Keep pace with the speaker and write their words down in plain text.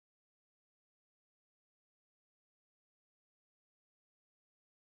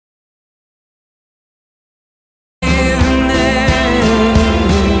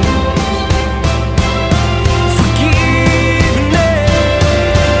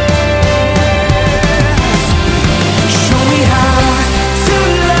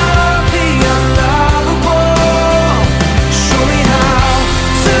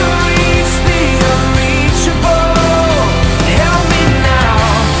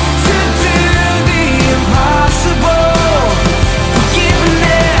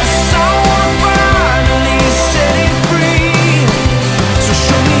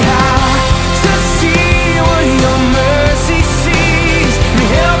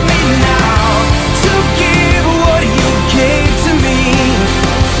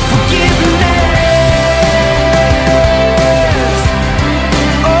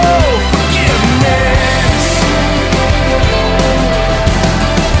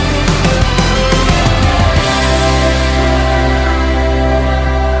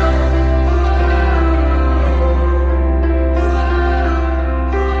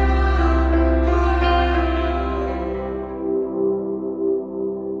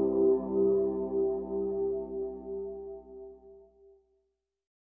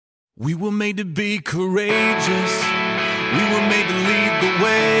We were made to be courageous. We were made to lead the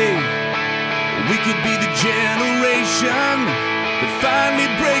way. We could be the generation that finally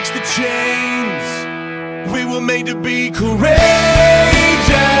breaks the chains. We were made to be courageous.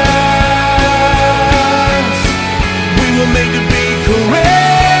 We were made to be courageous.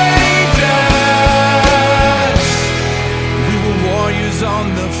 We were warriors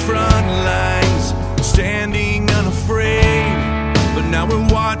on the front lines, standing unafraid. But now we're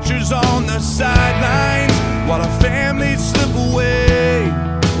watchers on the sidelines while our families slip away.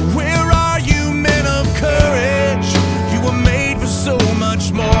 Where are you, men of courage? You were made for so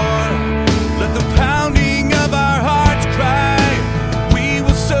much more. Let the pounding of our hearts cry, we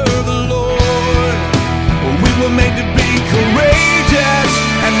will serve the Lord. We were made to be courageous,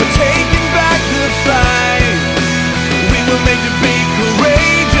 and we're taking back the fight. We were made to be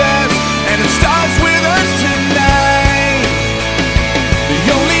courageous, and it starts with us tonight. The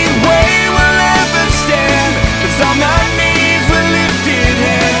only way we'll ever stand is on our knees with lifted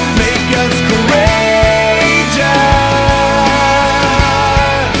hands. Make us courageous,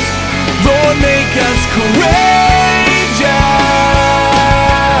 Lord, make us courageous.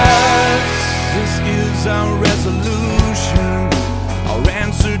 This is our resolution, our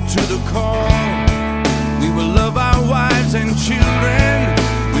answer to the call. We will love our wives and children.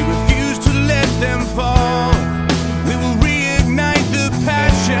 We refuse to let them fall. We will reignite the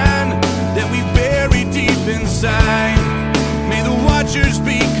passion that we bury deep inside. May the watchers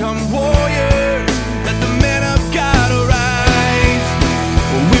become warriors. Let the men of God arise.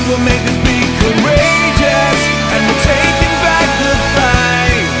 We were made to be courageous, and we're taking back the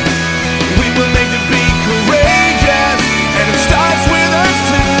fight. We were made to be courageous, and it starts with us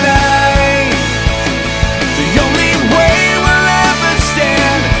tonight. The only way we'll ever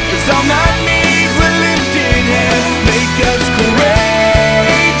stand is on our knees with lifted hands. Make us courageous,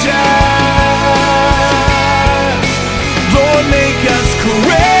 Lord, make us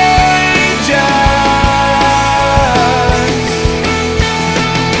courageous.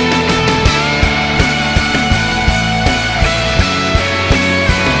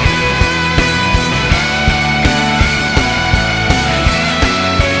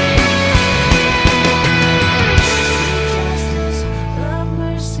 Love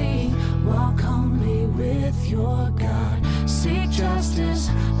mercy, walk humbly with your God. Seek justice,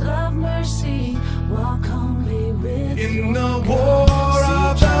 love mercy, walk humbly with In your the God. war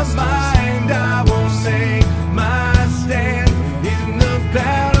of the mind, I will make my stand. In the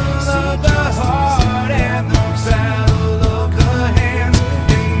battle of the heart and the battle of the hands.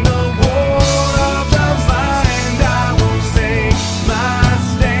 In the war of the mind, I will make my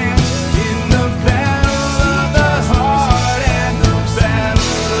stand. In the battle of the heart and the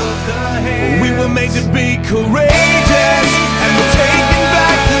battle of the hands. We were made to be courageous, and we're taking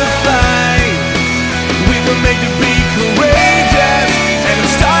back the fight. We were made to be courageous, and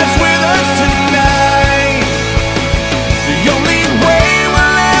it starts with us tonight. The only way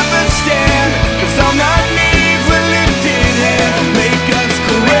we'll ever stand is on our knees with lifted hands. Make us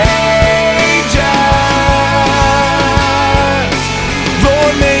courageous,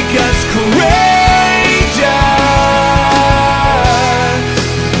 Lord, make us courageous.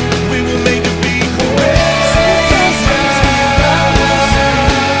 We were made to be courageous,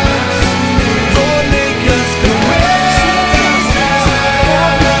 Lord, make us courageous.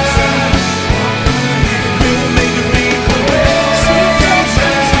 We were made to be courageous,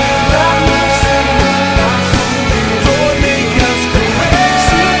 Lord, make us courageous.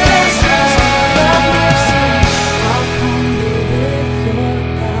 Walk humbly with your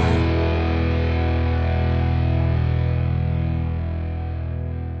God.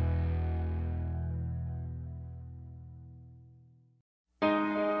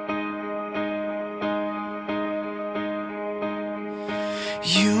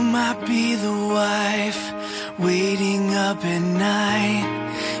 You might be the wife waiting up at night.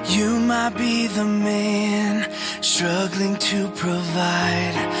 You might be the man struggling to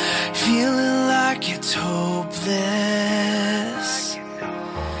provide, feeling like it's hopeless.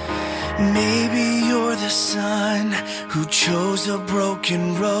 Maybe you're the son who chose a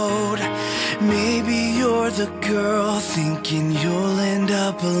broken road. Maybe you're the girl thinking you'll end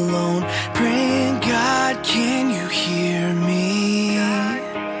up alone, praying, God, can you hear me?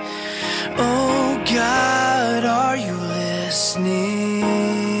 Oh God, are you listening?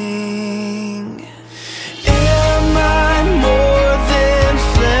 Am I more than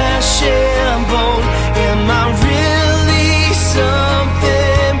flesh and bone? Am I really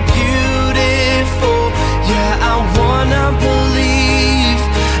something beautiful? Yeah, I wanna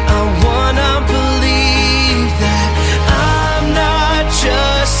believe that I'm not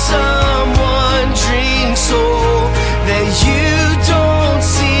just some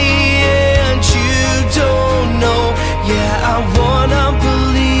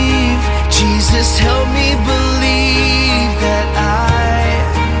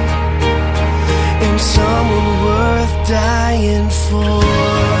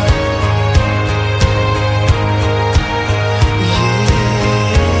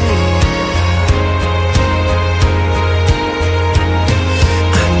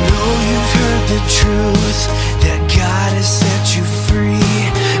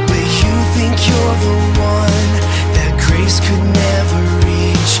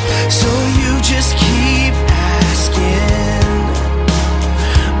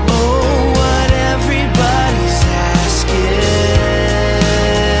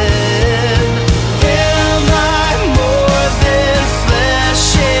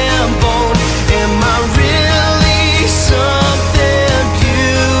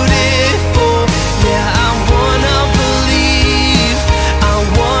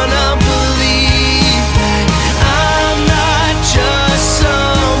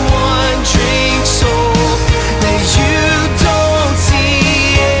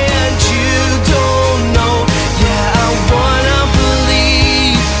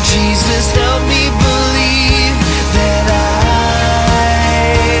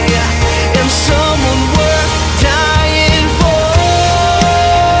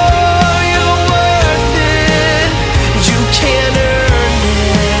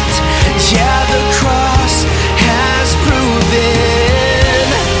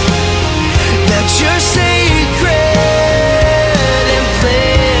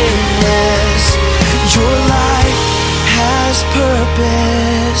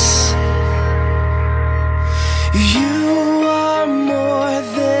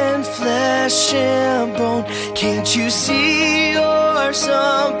flesh and bone. Can't you see you're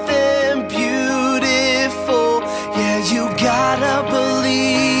something beautiful? Yeah, you gotta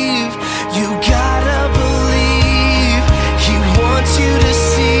believe, you gotta believe. He wants you to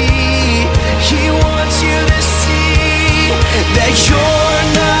see, he wants you to see that you're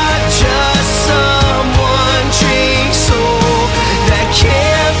not just some wandering soul that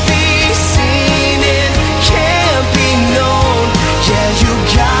can't be seen and can't be known. Yeah, you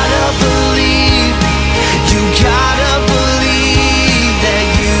gotta believe, you gotta believe that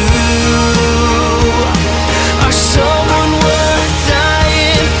you are someone worth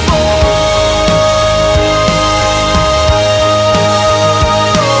dying for.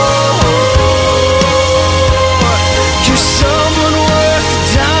 You're someone worth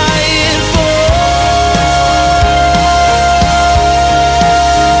dying for.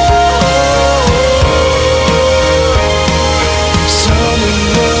 Someone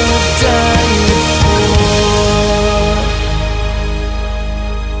worth dying for.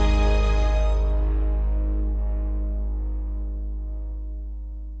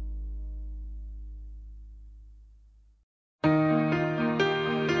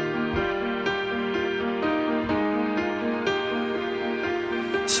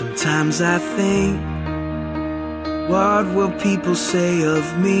 Sometimes I think, what will people say of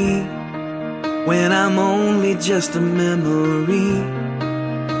me when I'm only just a memory?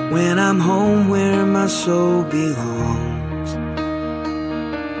 When I'm home where my soul belongs.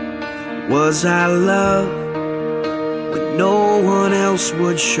 Was I loved when no one else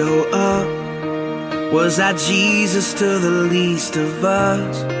would show up? Was I Jesus to the least of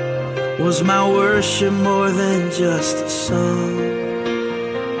us? Was my worship more than just a song?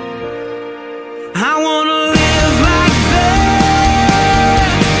 I wanna live like that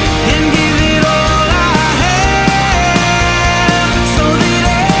and give it all I have, so that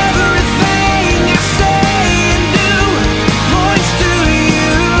everything I say and do points to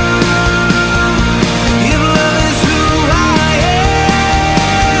you. If love is who I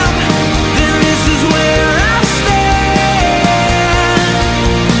am, then this is where I stand,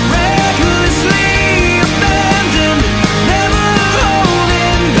 recklessly abandoned, never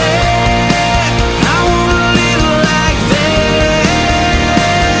holding back. I wanna live like that.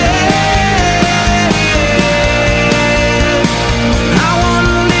 I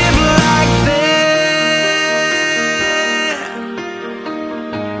wanna live like that.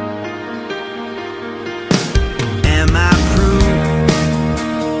 Am I proof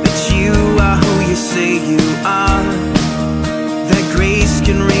that you are who you say you are? That grace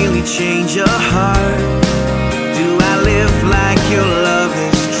can really change your heart? Do I live like your love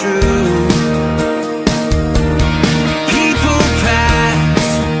is true? People pass,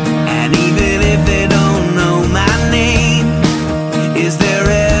 and even if they don't know my name, is there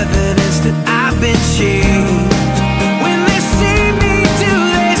evidence that I've been changed? When they see me, do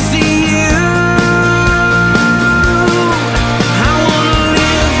they see you? I wanna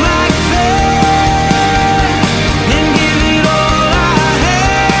live like that and give it all I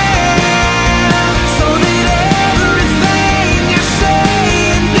have, so that everything I say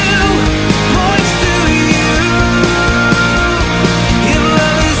and do points to you. If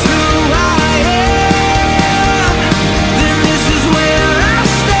love is who I am, then this is where I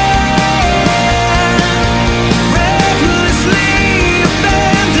stand, recklessly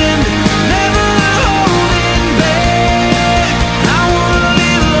abandoned, never holding back. I wanna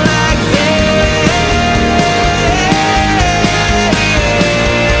live like that.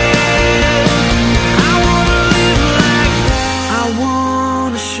 I wanna live like that. I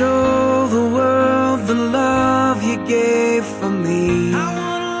wanna show the world the love you gave for me. I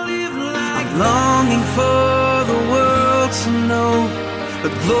wanna live like I'm longing for the world to know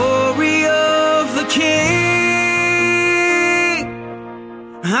the glory of the King.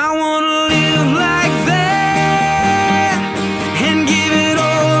 I wanna live like that and give it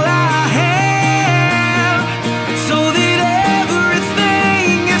all I have, so that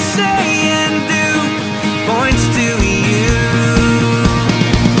everything I say and do points to you.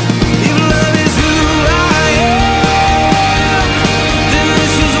 If love is who I am, then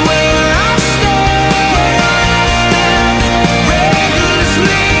this is where I stand,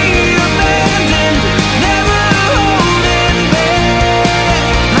 recklessly abandoned, never holding back.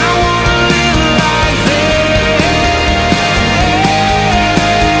 I wanna live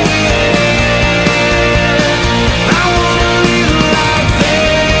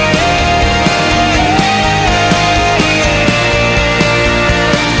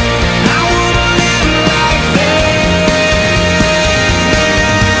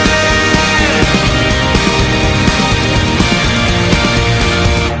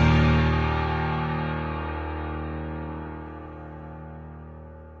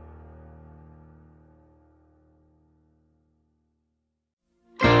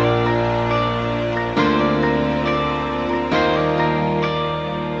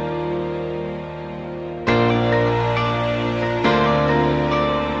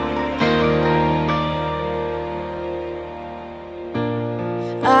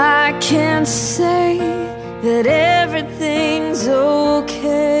can't say that everything's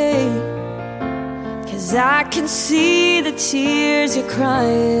okay, 'cause I can see the tears you're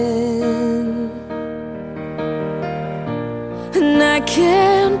crying. And I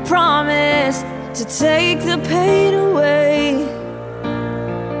can't promise to take the pain away,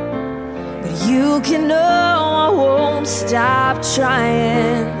 but you can know I won't stop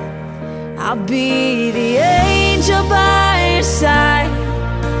trying. I'll be the angel by your side.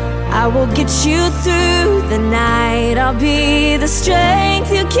 I will get you through the night. I'll be the strength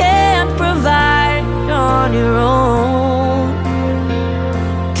you can't provide on your own.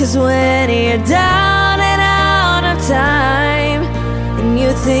 'Cause when you're down and out of time, and you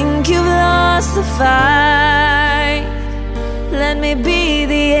think you've lost the fight, let me be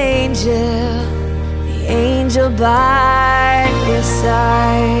the angel by your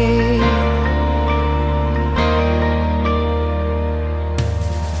side.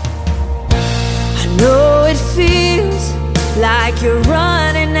 I know it feels like you're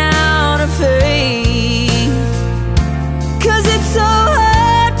running out of faith, 'cause it's so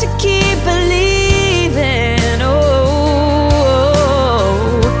hard to keep believing. Oh,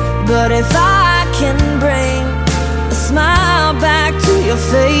 but if I can bring a smile back to your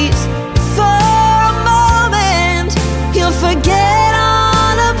face for a moment, you'll forget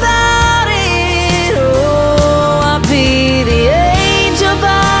all about it. Oh, I'll be the angel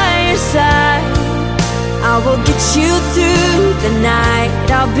by your side. I will get you through the night.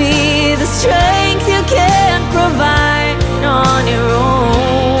 I'll be the strength you can't provide on your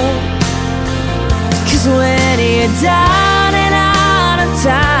own. 'Cause when you're down and out of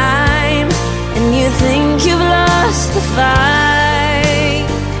time, and you think you've lost the fight,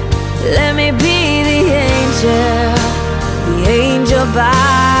 let me be the angel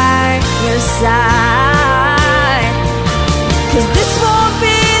by your side. 'Cause this won't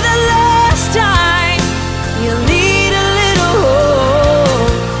be the last time you'll need a little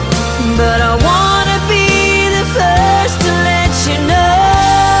hope, but I wanna be the first to let you know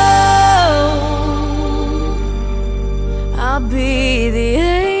I'll be the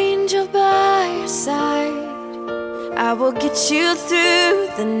angel by your side. I will get you through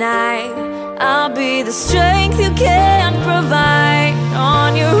the night. I'll be the strength you can't provide on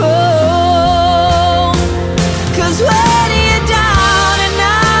your own. 'Cause when you're down and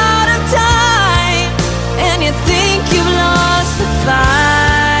out of time, and you think you've lost the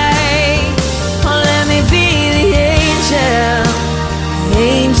fight, oh, let me be the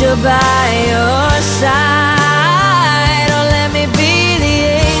angel by your side. Oh, let me be the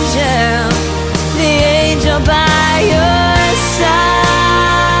angel by your side.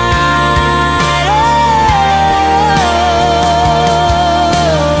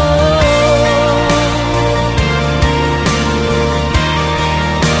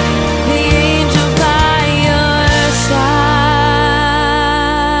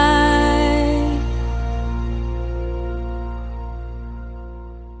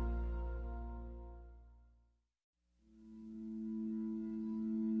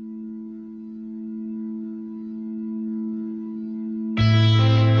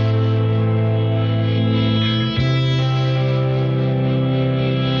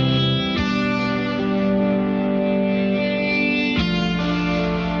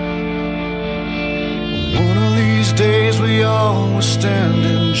 We all will stand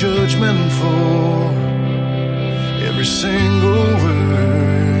in judgment for every single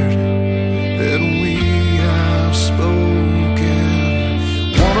word that we have spoken.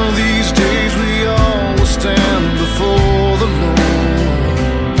 One of these days we all will stand before the Lord,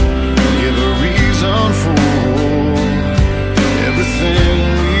 give a reason for everything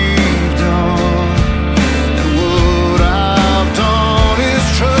we've done. And what I've done is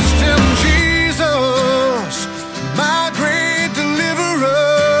trust in Jesus, my great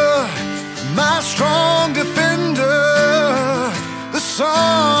deliverer, my strong defender, the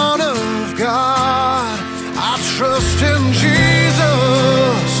Son of God. I trust in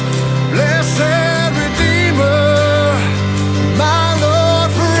Jesus, blessed Redeemer, my Lord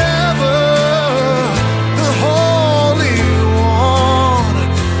forever, the Holy One,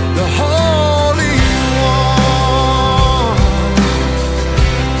 the Holy One.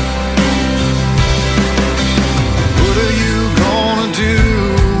 What are you gonna do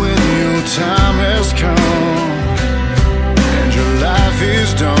when your time has come and your life is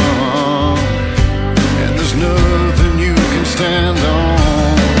done, and there's nothing you can stand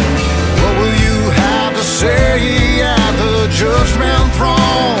on? What will you have to say at the judgment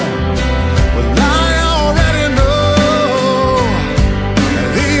throne? Well, I already know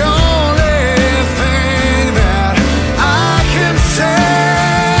the only thing that I can say.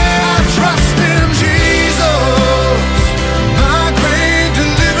 I trust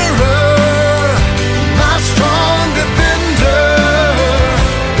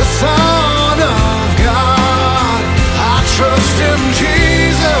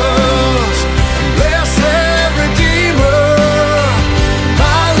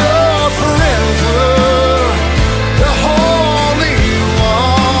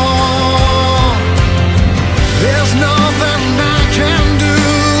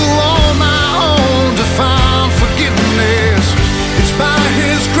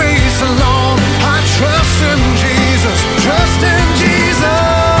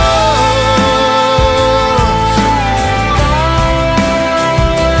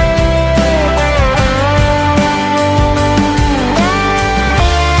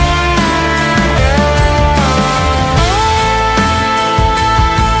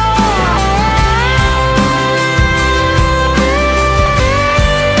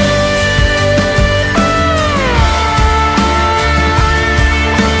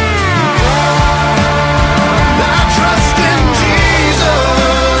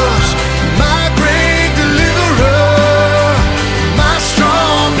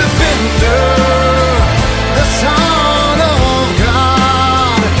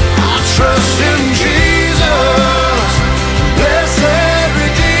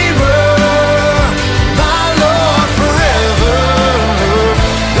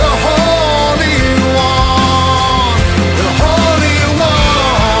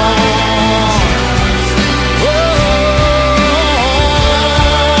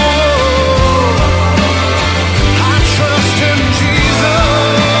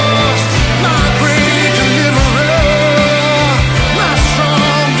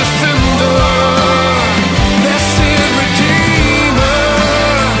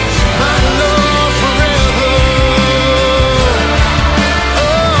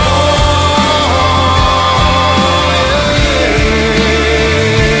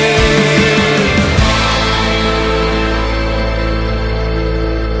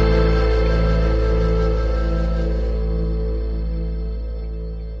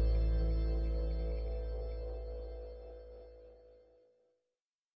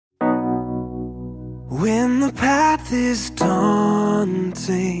When the path is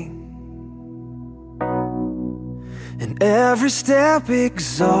daunting and every step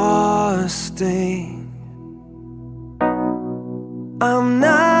exhausting, I'm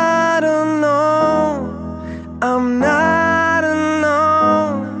not alone, I'm not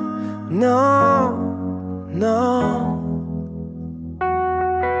alone, no, no.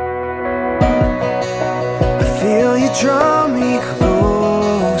 I feel you draw me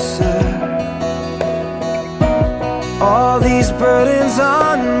closer, all these burdens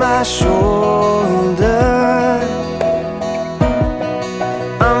on my shoulder.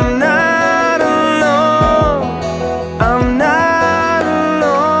 I'm not alone, I'm not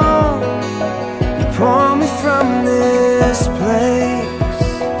alone. You pull me from this place.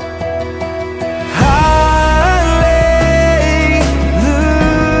 Hallelujah,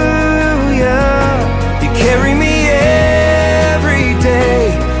 you carry me every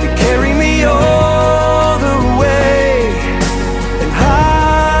day, you carry me all the way. And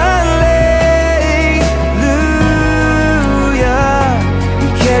hallelujah, you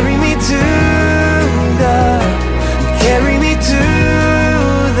carry me to the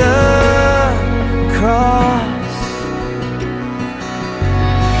cross.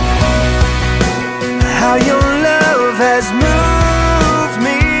 How your love has moved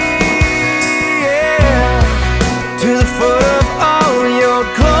me, yeah, to the foot of all your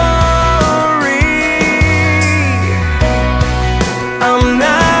glory. I'm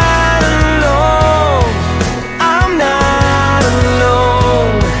not alone, I'm not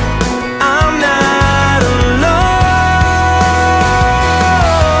alone, I'm not alone.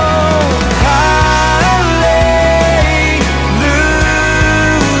 Hallelujah,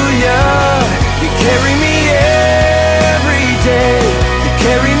 you carry me every day, you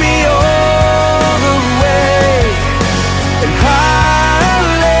carry me all the way. And hallelujah,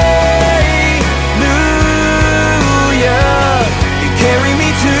 you carry me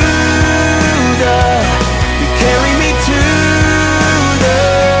to the, you carry me to the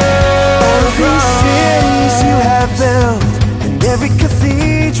all of these cities you have built, and every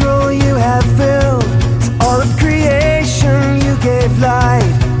cathedral you have filled. To all of creation you gave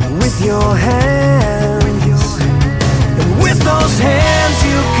life with your hands, and with those hands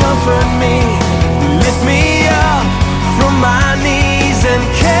you comfort me, you lift me up from my knees and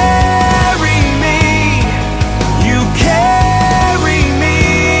carry me, you carry me.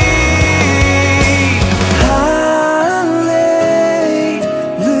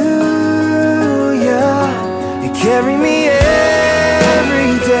 Hallelujah, you carry me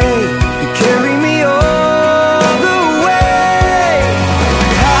every day, you carry me all the way.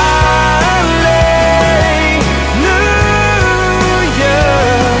 Hallelujah,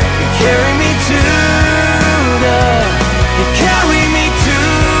 you carry me to the, you carry me to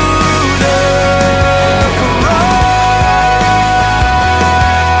the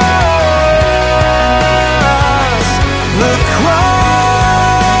cross, the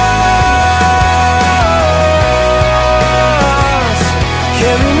cross.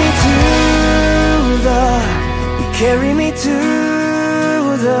 Carry me to the, you carry me to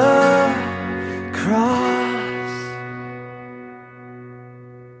the cross.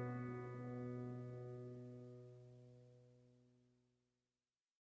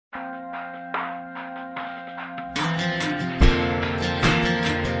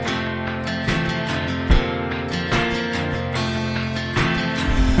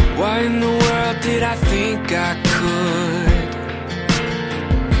 Why in the world did I think I could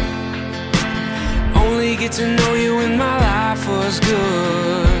only get to know you when my life was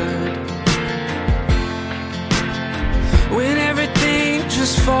good? When everything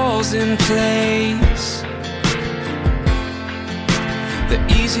just falls in place, the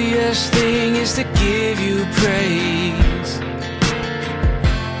easiest thing is to give you praise.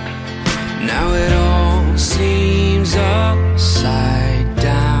 Now it all seems upside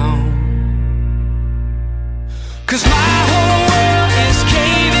down, 'cause my whole world is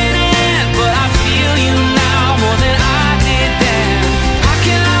caving in, but I feel you now more than I did then. How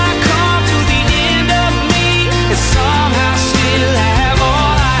can I come to the end of me and somehow still have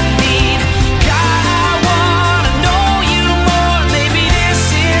all I need? God, I wanna know you more. Maybe this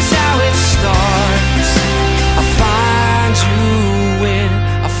is how it starts. I find you when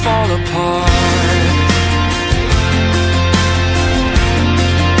I fall apart.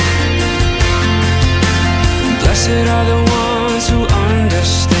 Blessed are the ones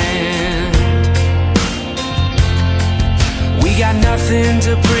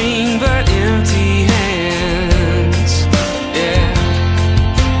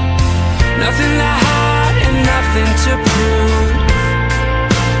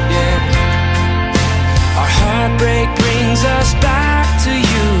heartbreak brings us back to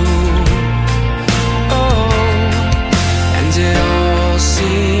you. Oh, and it all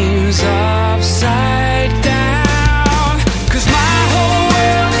seems upside down. 'Cause my whole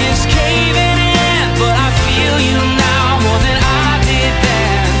world is caving in, but I feel you now more than I did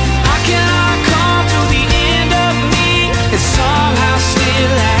then. How can I come to the end of me and somehow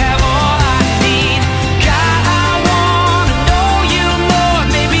still have all I need? God, I wanna know you more.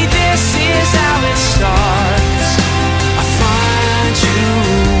 Maybe this is how it starts. I find you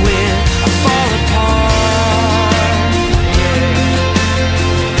when I fall apart.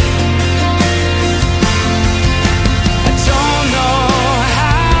 I don't know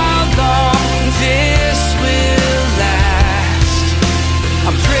how long this will last.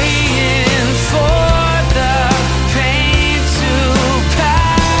 I'm praying for the pain to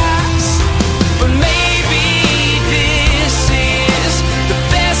pass, but maybe this is the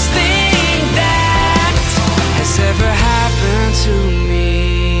best thing that has ever happened to me.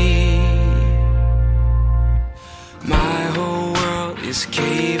 My whole world is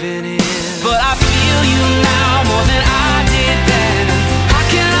caving in, but I feel you now more than I did then. How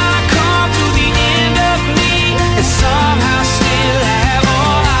can I come to the end of me and somehow still have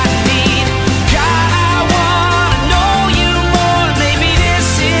all I need? God, I wanna know you more. Maybe this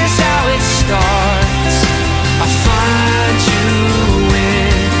is how it starts. I find you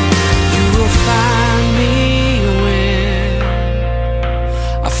when you will find me when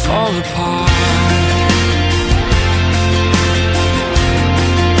I fall apart.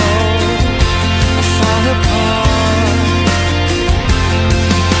 I fall apart.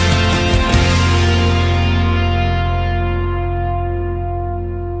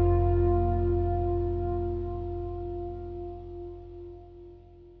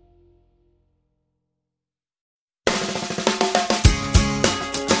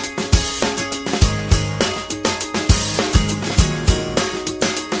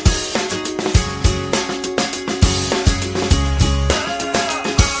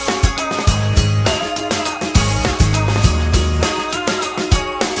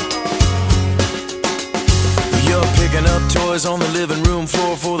 You're picking up toys on the living room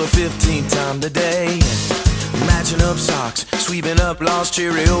floor for the 15th time today. Matching up socks, sweeping up lost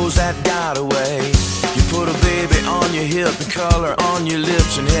Cheerios that got away. You put a baby on your hip and color on your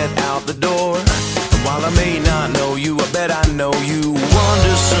lips and head out the door. And while I may not know you, I bet I know you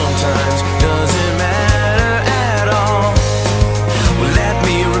wonder sometimes, does it matter at all? Well, let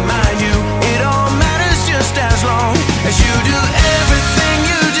me remind you, it all matters just as long as you do everything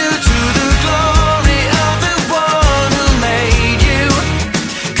you do to the glory of the one who made you.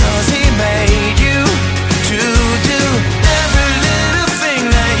 'Cause he made you to do every little thing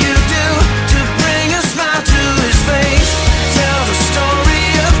that you do to bring a smile to his face. Tell the story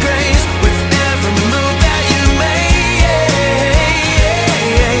of grace with every move that you make,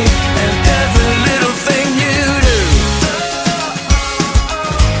 and every little thing you do.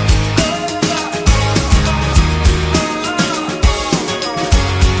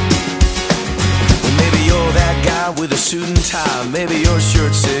 Well, maybe you're that guy with a suit and tie. Maybe your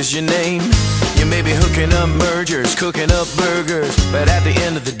shirt says your name. You may be hooking up mergers, cooking up burgers, but at the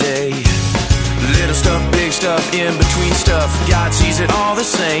end of the day, little stuff, big stuff, in between stuff, God sees it all the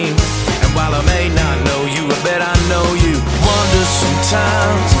same. And while I may not know you, I bet I know you wonder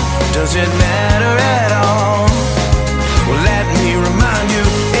sometimes, does it matter at all? Well, let me remind you,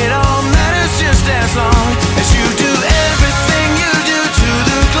 it all matters just as long as you do everything you do to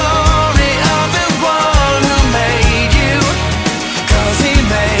the glory of the one who made you. 'Cause he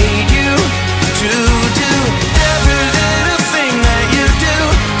made you to do every little thing that you do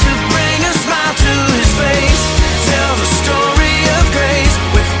to bring a smile to his face. Tell the story of grace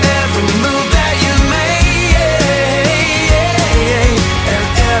with every move that you make, and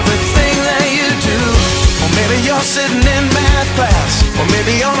everything that you do. Or maybe you're sitting in math class, or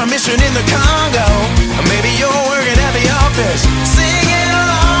maybe on a mission in the Congo, or maybe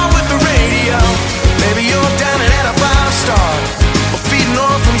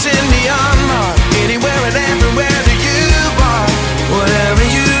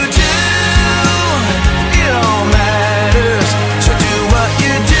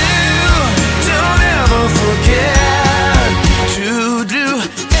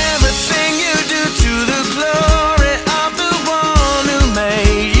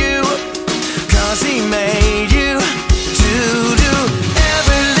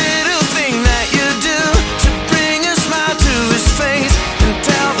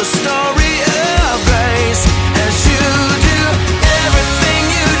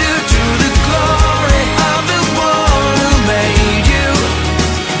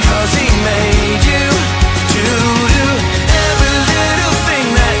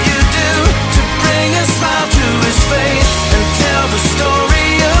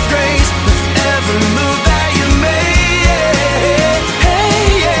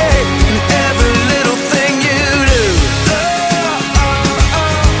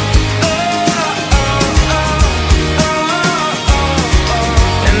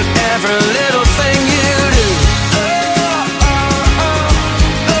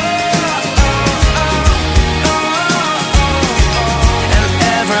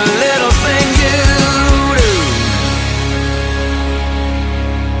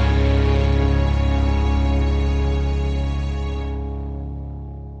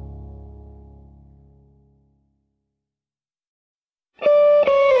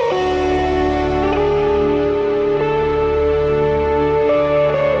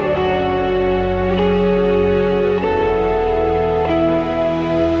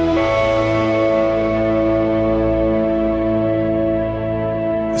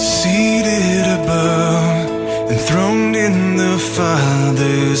enthroned in the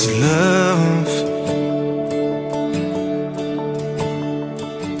Father's love,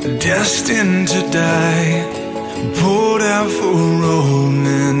 destined to die, poured out for all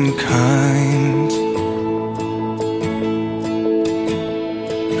mankind.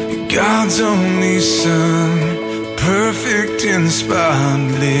 God's only Son, perfect and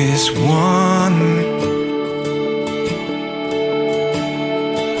spotless one,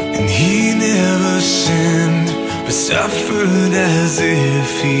 and He never sinned, but suffered as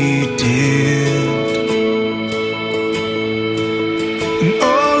if He did. And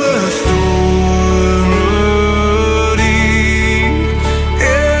all authority,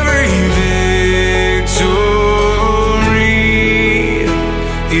 every victory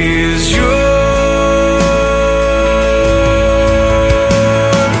is yours.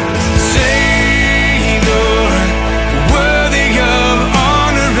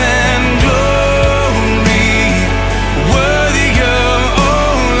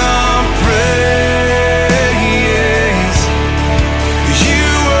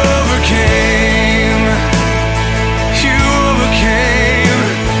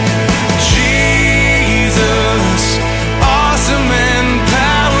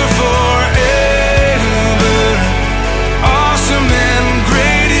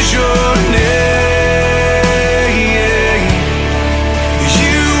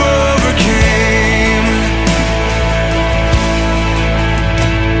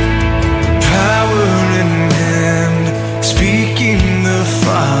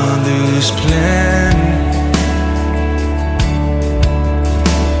 Plan.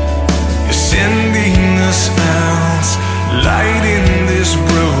 You're sending us out, light in this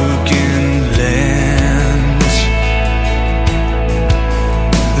broken land.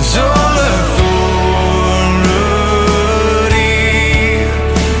 There's all authority,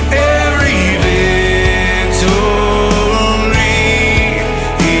 every victory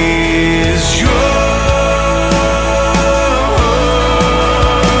is yours.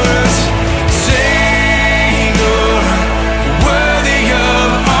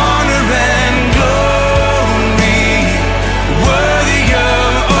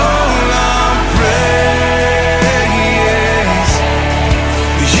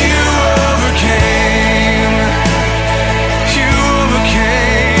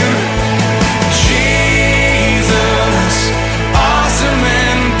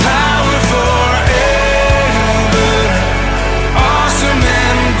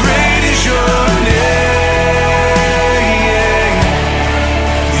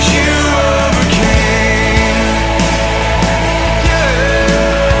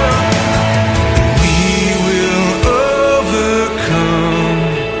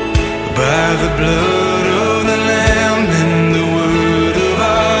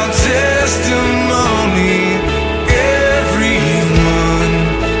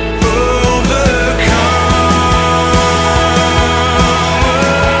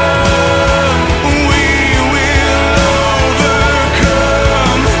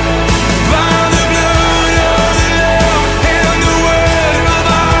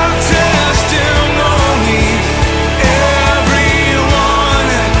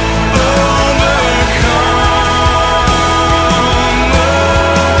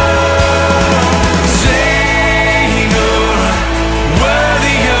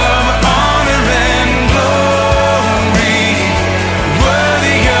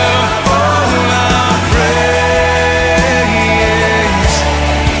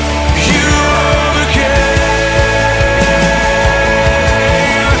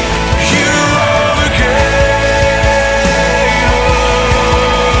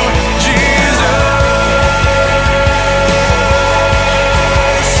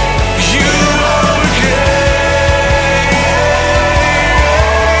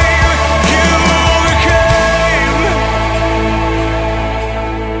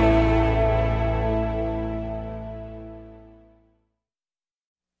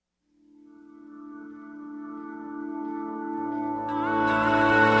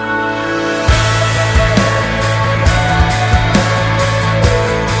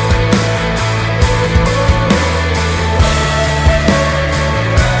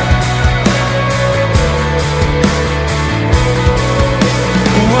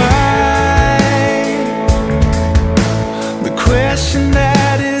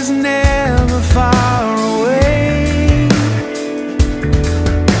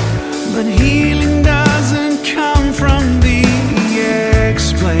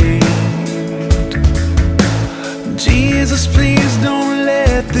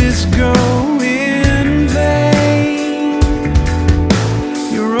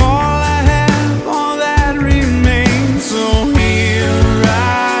 You're all I have, all that remains.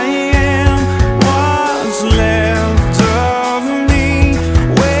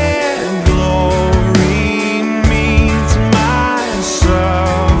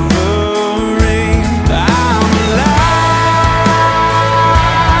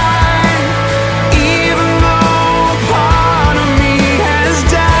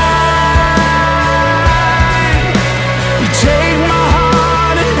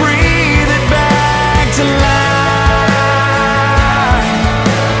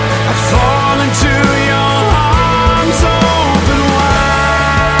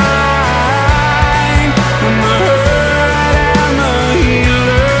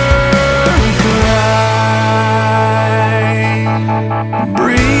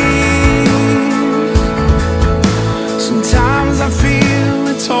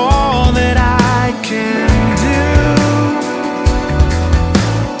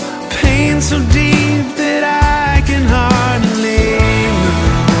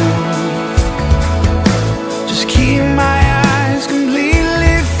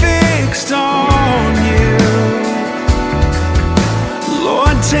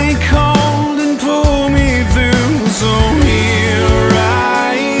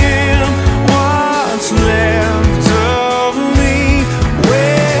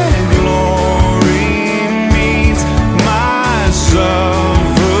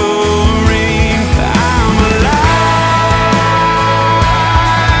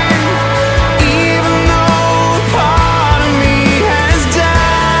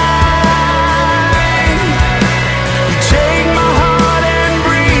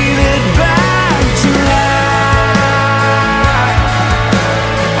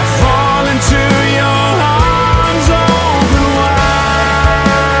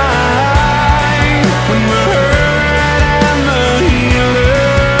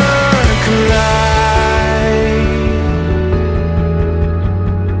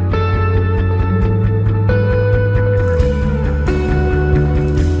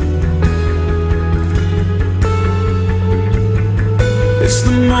 It's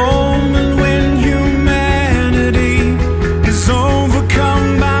the moment when humanity is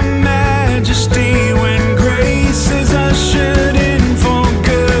overcome by majesty, when grace is ushered in for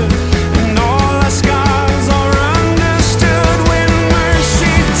good, and all our scars are understood, when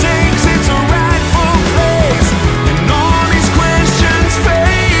mercy takes its rightful place, and all these questions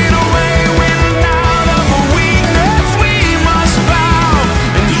fade away, when out of our weakness we must bow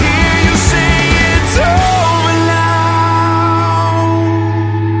and hear you say it's over now.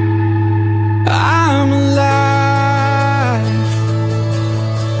 I'm alive,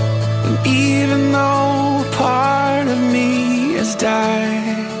 and even though part of me has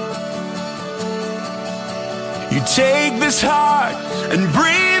died, you take this heart and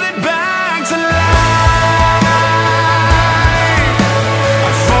breathe it back to life.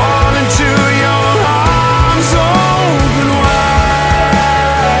 I fall into your arms open wide,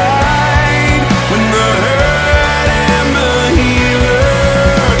 when the hurt and the healer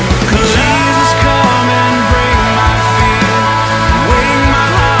collide. Jesus, come and break my fear, wake my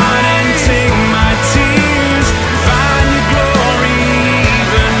heart and take my tears, find your glory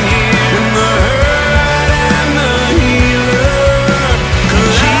even here, when the hurt and the healer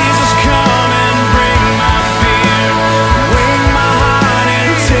collide. Jesus, come and break my fear, wake my heart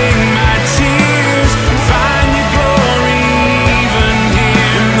and take my tears, find your glory even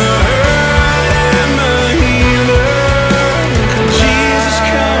here, when the hurt and the healer collide. Jesus,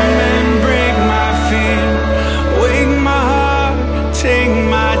 come and break my fear, wake my heart, take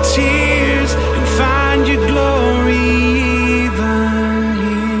my tears, and find your glory even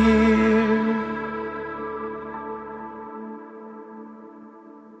here.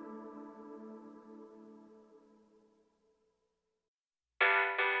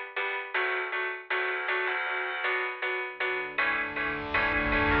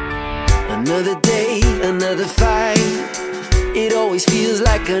 Another day, another fight. It always feels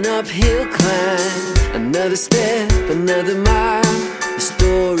like an uphill climb. Another step, another mile. The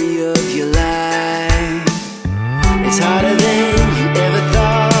story of your life. It's harder than you ever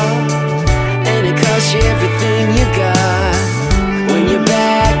thought, and it costs you everything you got. When you're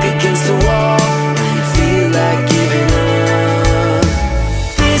back against the wall and you feel like giving up.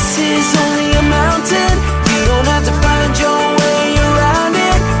 This is only a mountain. You don't have to find your way around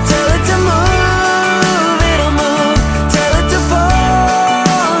it. Tell it to move, it'll move. Tell it to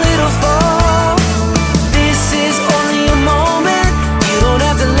fall, it'll fall. This is only a moment. You don't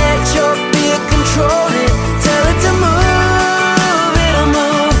have to let your fear control it. Tell it to move, it'll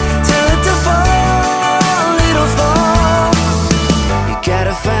move. Tell it to fall, it'll fall. You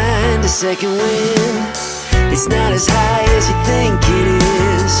gotta find a second wind. It's not as high as you think it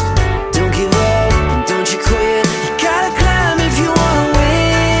is. Don't give up and don't you quit. You gotta climb if you wanna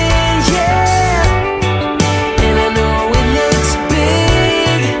win, yeah. And I know it looks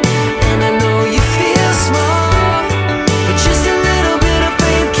big, and I know you feel small, but just a little bit of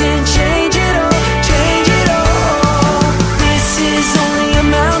faith can change it all, change it all. This is only a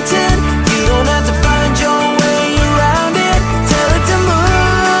mountain. You don't have to find your way around it. Tell it to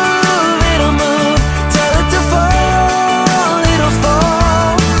move, it'll move. Tell it to fall, it'll fall.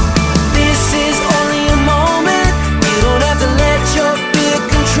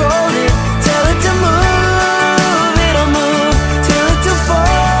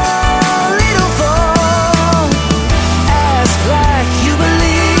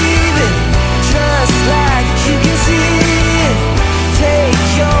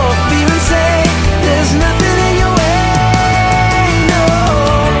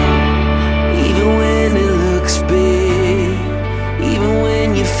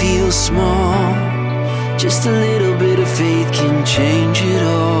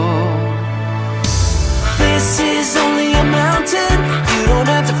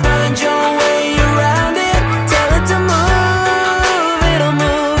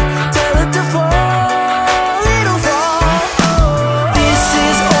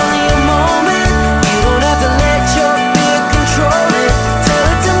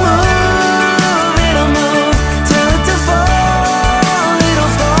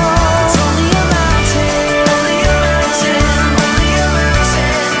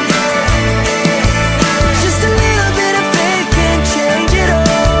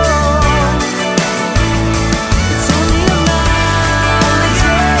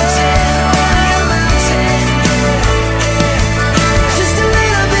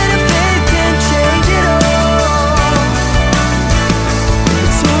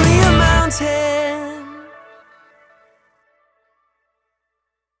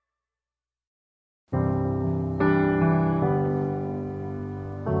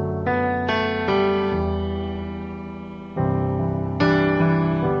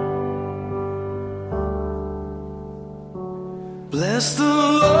 Bless the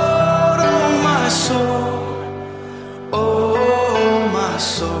Lord, oh my soul, oh my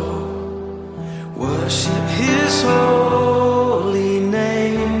soul. Worship His holy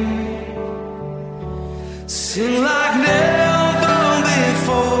name. Sing like never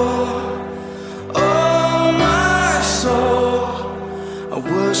before. Oh my soul, I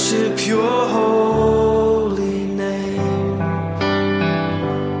worship Your holy name.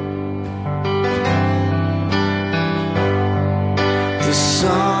 The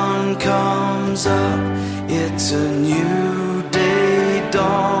sun comes up, it's a new day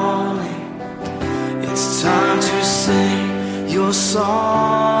dawning. It's time to sing Your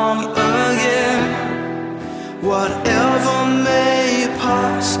song again. Whatever may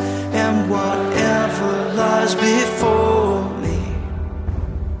pass and whatever lies before me,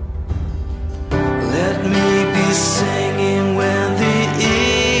 let me be singing when the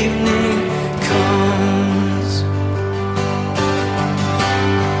evening comes.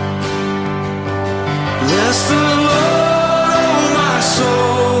 Bless the Lord, oh my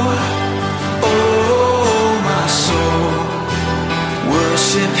soul, oh my soul.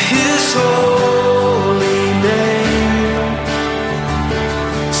 Worship His holy name.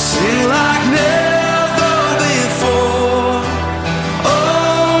 Sing like never before.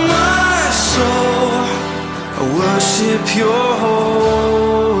 Oh my soul, I worship Your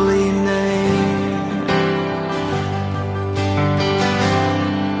holy name.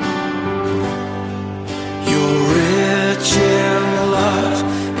 You're rich in love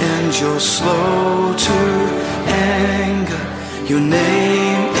and You're slow to anger. Your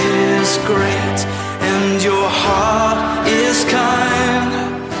name is great and Your heart is kind.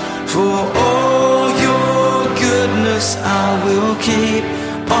 For all Your goodness I will keep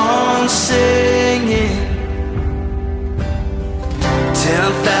on singing.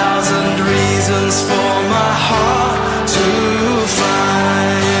 10,000 reasons for my heart to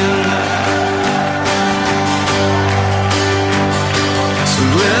find. So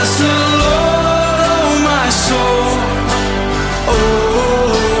bless the Lord, oh my soul, oh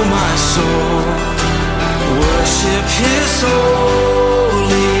my soul. Worship His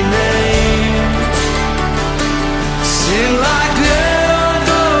holy name. Sing like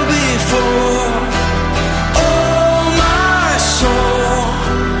never before. Oh my soul,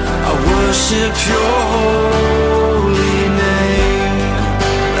 I worship Your holy name.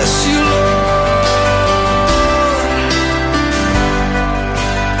 Bless You, Lord.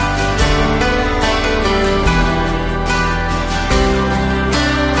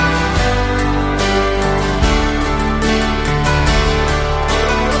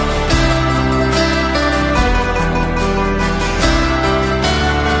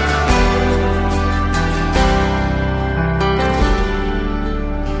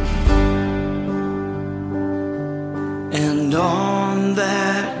 And on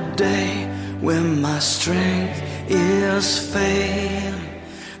that day when my strength is failing,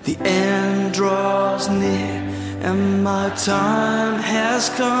 the end draws near and my time has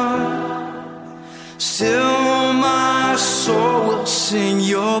come, still my soul will sing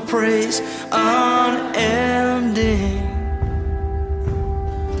Your praise unending.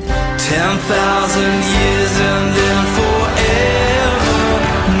 10,000 years and then forevermore,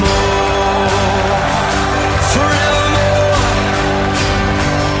 forevermore.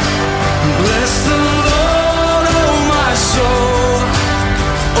 Bless the Lord, oh my soul,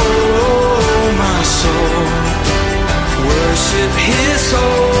 oh my soul. Worship His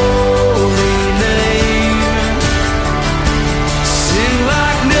holy name. Sing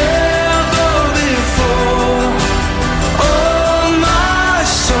like never before. Oh my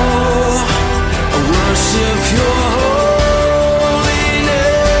soul, I worship Your holy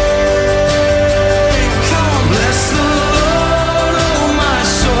name. Come on, bless the Lord, oh my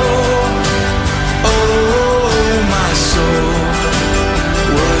soul, oh my soul.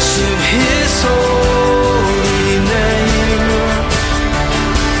 Worship His holy name.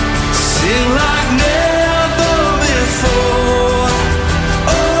 Sing like never before.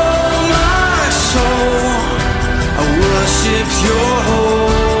 Oh my soul, I worship Your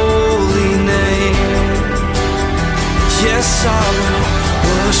holy name. Yes, I will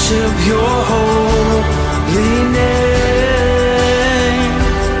worship Your holy name.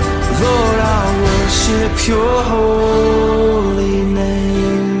 Lord, I worship Your holy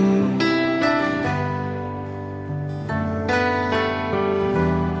name.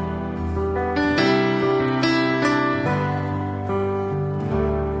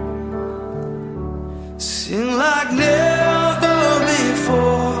 Sing like never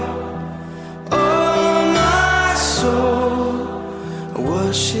before. Oh my soul, I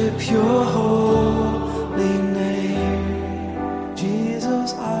worship Your holy name, Jesus.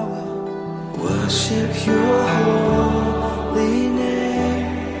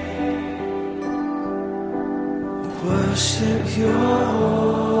 worship your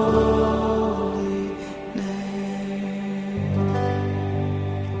holy name.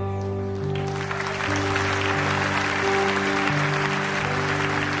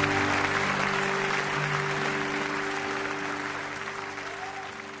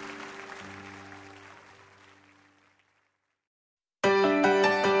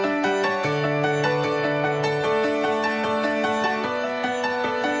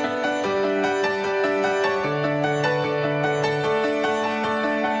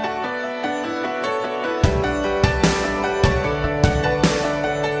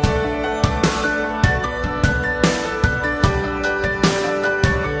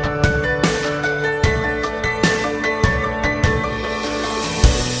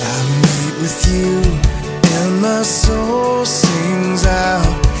 With you, and my soul sings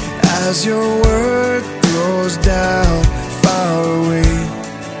out as your word goes down far away.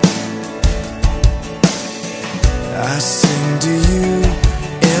 I sing to you,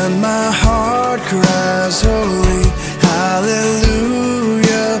 and my heart cries holy,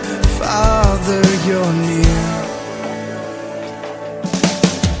 hallelujah, Father, you're near.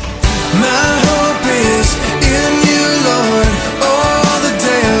 My hope is in you, Lord, all the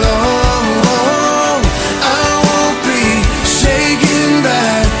day long.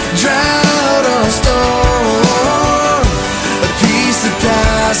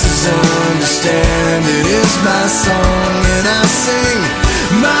 Understand it is my song, and I sing.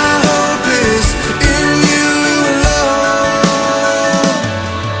 My hope is in you, Lord.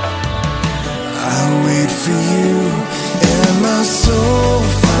 I wait for you, and my soul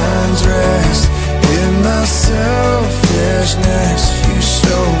finds rest. In my selfishness, you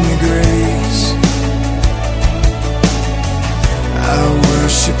show me grace. I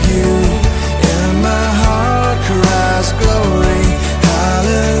worship you, and my heart cries glory.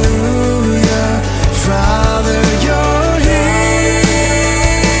 Hallelujah, Father, you're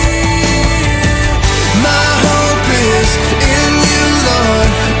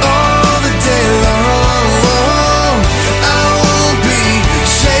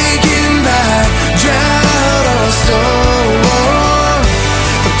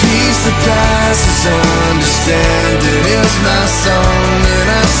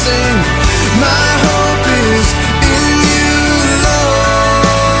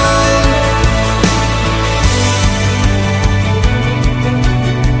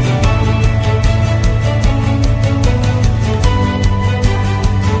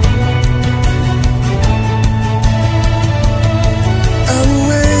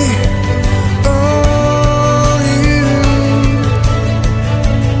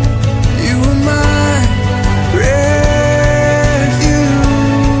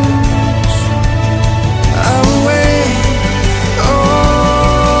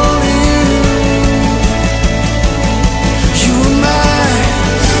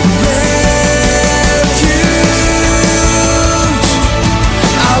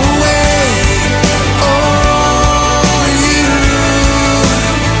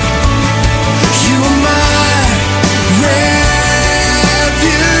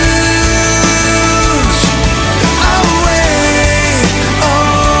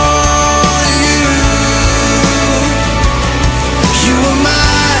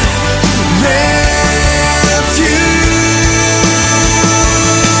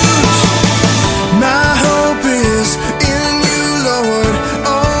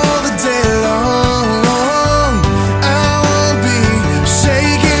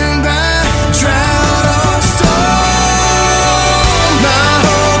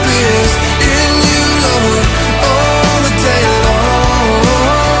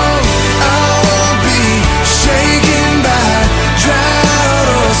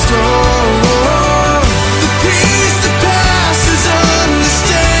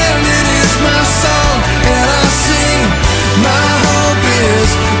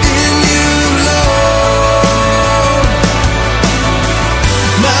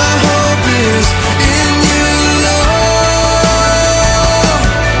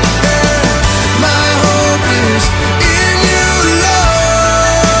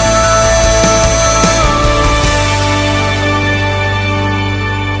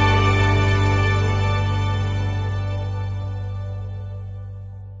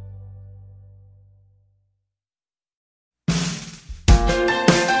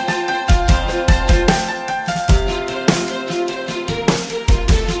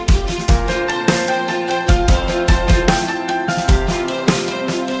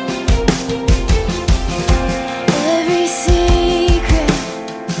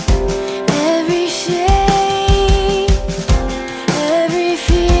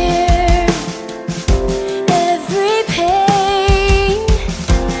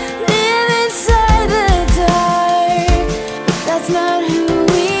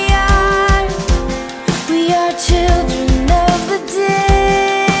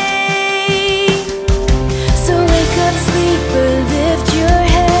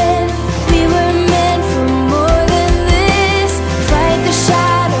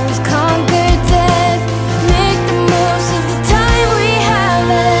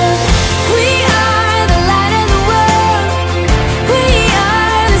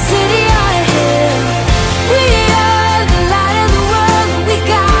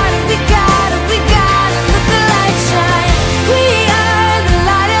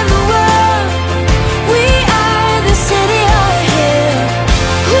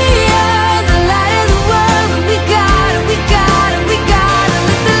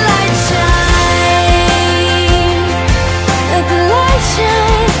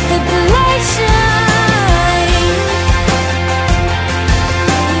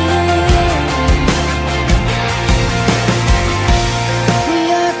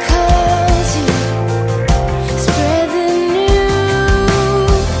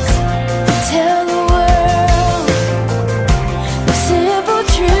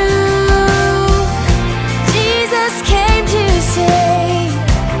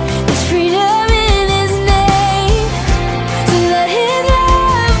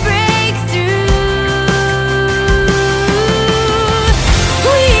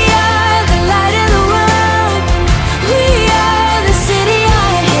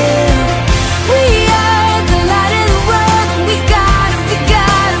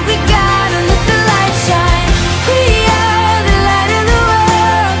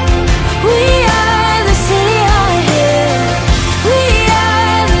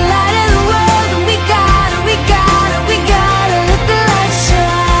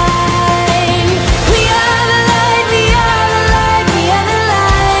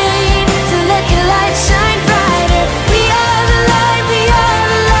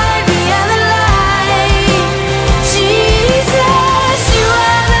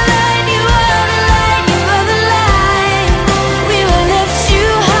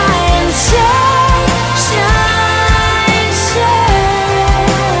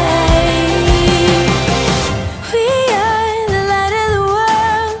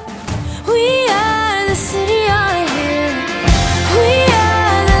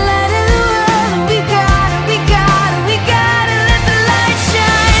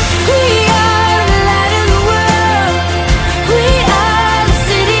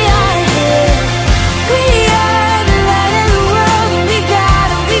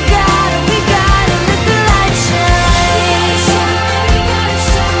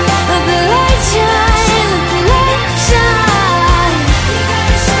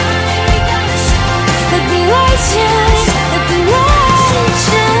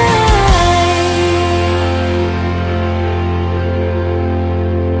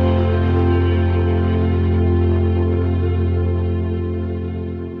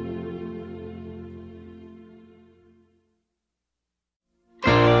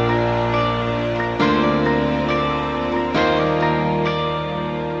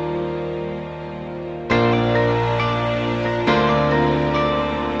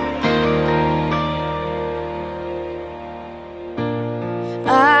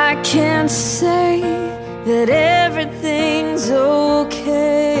I can't say that everything's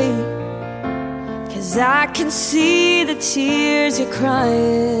okay, 'cause I can see the tears you're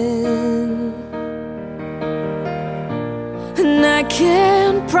crying. And I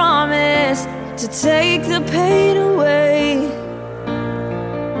can't promise to take the pain away,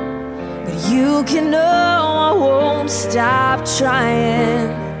 but you can know I won't stop trying.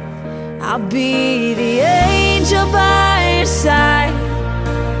 I'll be the angel by your side.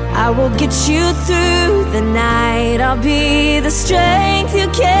 I will get you through the night. I'll be the strength you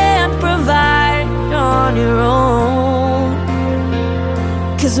can't provide on your own.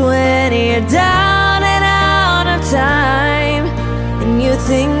 'Cause when you're down and out of time, and you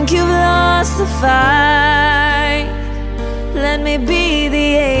think you've lost the fight, let me be the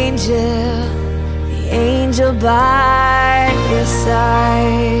angel by your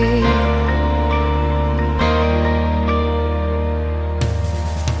side.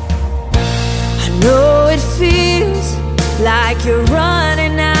 I know it feels like you're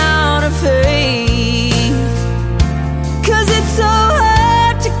running out of faith, 'cause it's so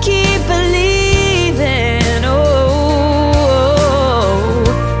hard to keep believing. Oh,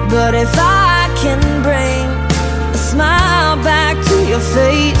 but if I can bring a smile back to your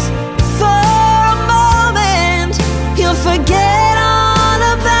face for a moment, you'll forget all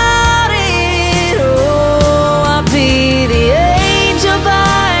about it. Oh, I'll be the angel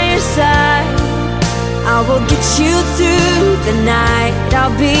by your side. I will get you through the night.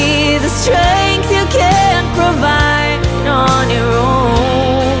 I'll be the strength you can't provide on your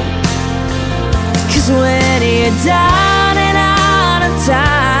own. 'Cause when you're down and out of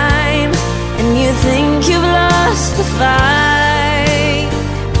time, and you think you've lost the fight,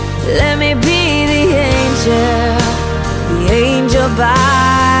 let me be the angel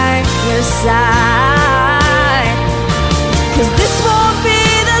by your side. 'Cause this won't be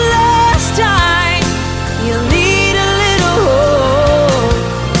the last time you'll need a little hope,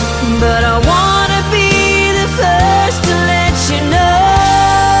 but I wanna be the first to let you know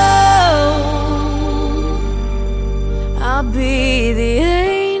I'll be the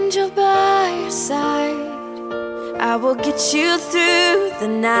angel by your side. I will get you through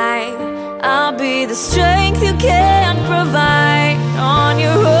the night. I'll be the strength you can't provide on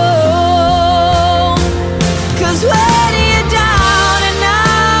your own. 'Cause when you're down and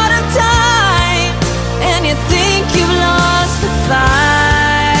out of time, and you think you've lost the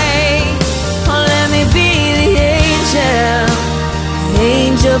fight, oh, let me be the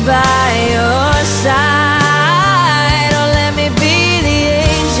angel by your side. Oh, let me be the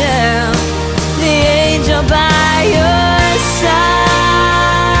angel by your side.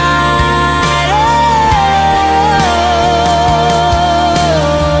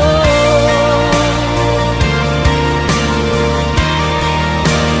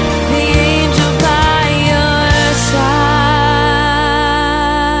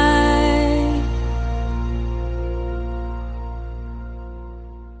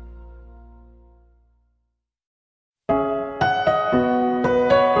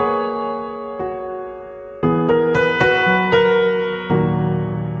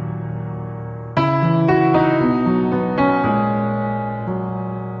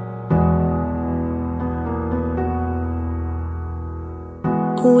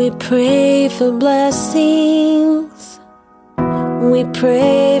 We pray for blessings, we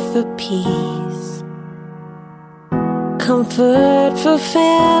pray for peace, comfort for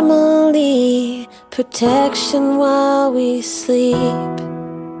family, protection while we sleep.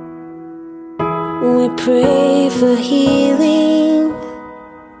 We pray for healing,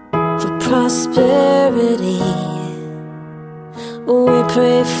 for prosperity. We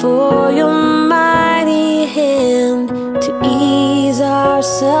pray for your mighty hand to ease our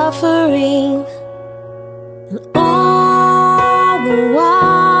suffering. And all the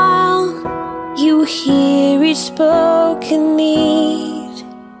while, you hear each spoken need.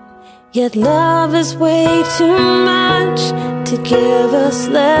 Yet love is way too much to give us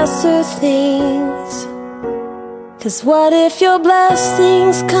lesser things. 'Cause what if your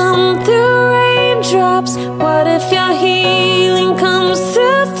blessings come through raindrops? What if your healing comes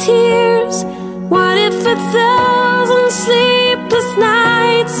through tears? What if 1,000 sleepless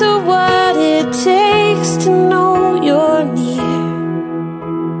nights are what it takes to know you're near?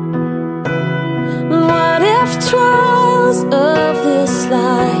 What if trials of this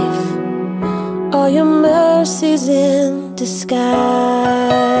life are your mercies in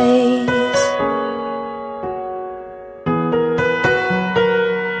disguise?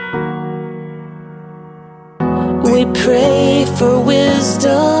 We pray for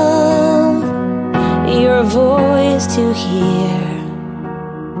wisdom, your voice to hear.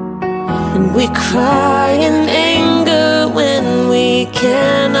 We cry in anger when we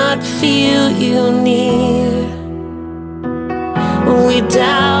cannot feel you near. We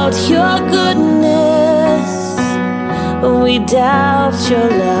doubt your goodness, we doubt your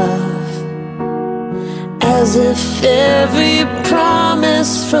love, as if every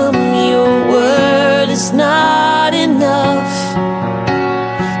promise from your word is not enough.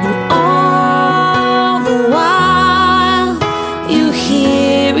 And all the while you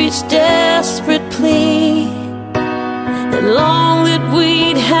hear each desperate plea, and long that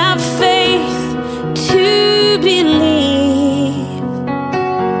we'd have faith to believe.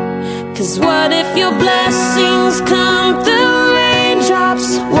 'Cause what if your blessings come through raindrops?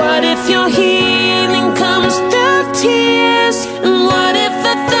 What if your healing comes through tears? And what if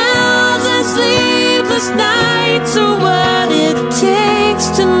 1,000 sleepless nights are what it takes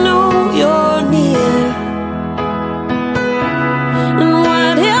to know you're near? And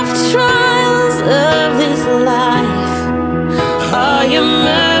what if trials of this life are your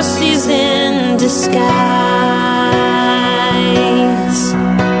mercies in disguise?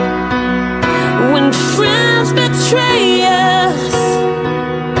 When friends betray us,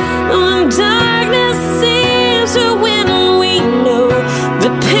 when darkness seems to win, we know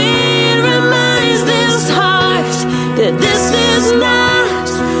the pain reminds this heart that this is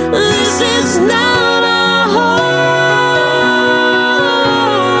not our home.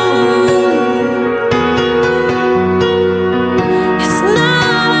 It's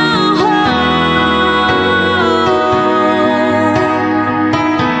not our home.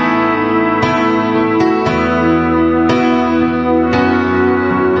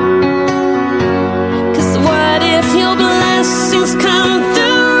 'Cause what if your blessings come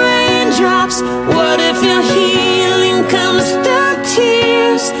through raindrops? What if your healing comes through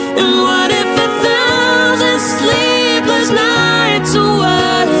tears? And what if 1,000 sleepless nights are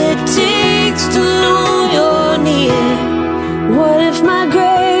what it takes to know you're near? What if my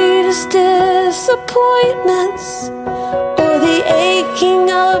greatest disappointments, or the aching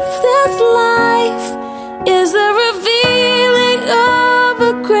of this life, is the revealing of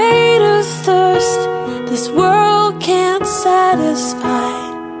a greater thirst this world can't satisfy?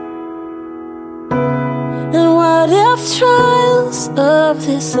 And what if trials of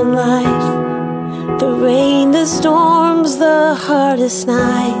this life, the rain, the storms, the hardest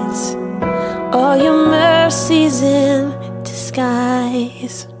nights, are your mercies in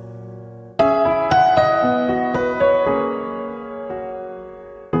disguise?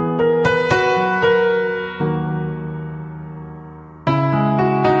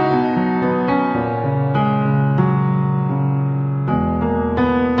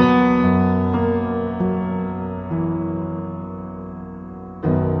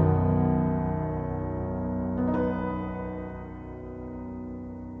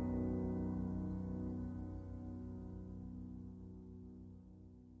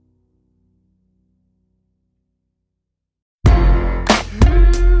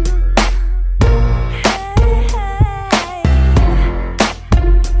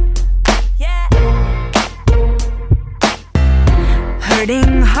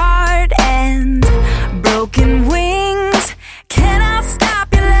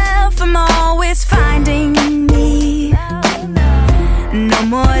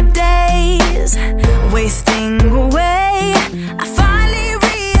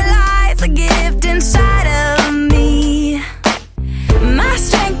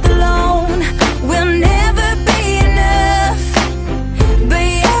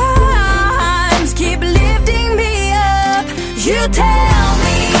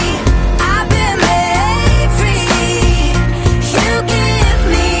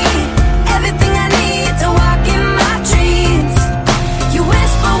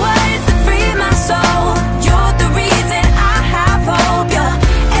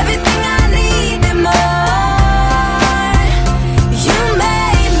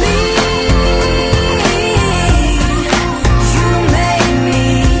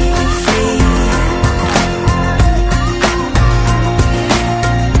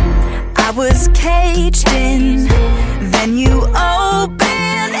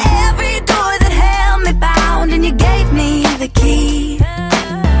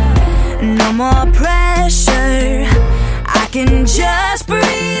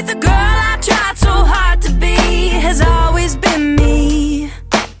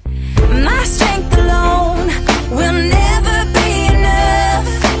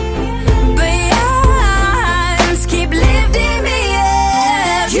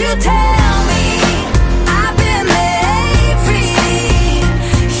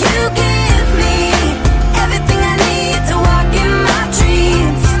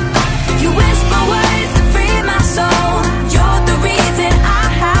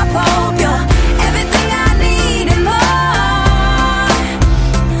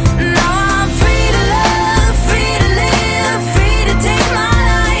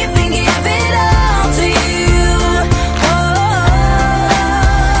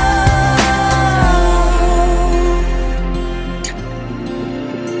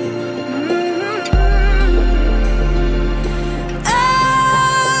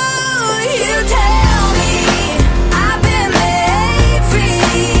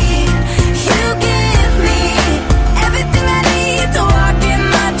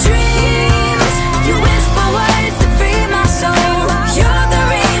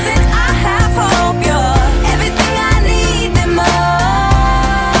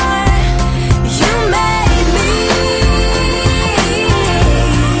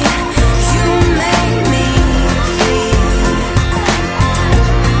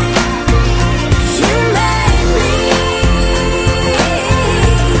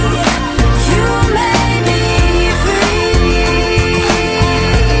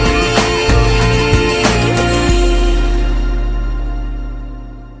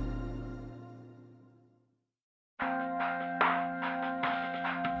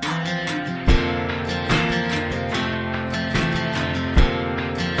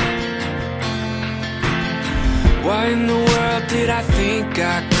 How in the world did I think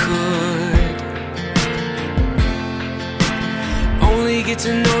I could only get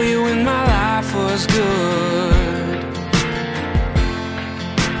to know you when my life was good?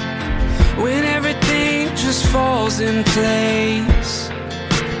 When everything just falls in place,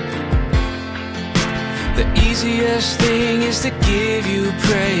 the easiest thing is to give you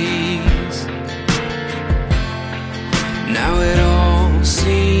praise. Now it all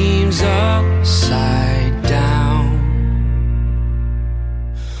seems upside down,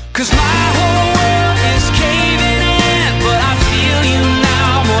 'cause my whole world is caving in, but I feel you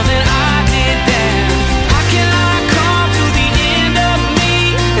now more than I did then. How can I come to the end of me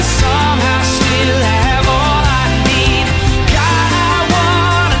and somehow still have all I need? God, I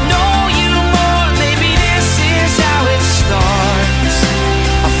wanna know you more. Maybe this is how it starts.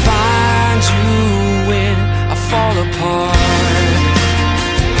 I find you when I fall apart.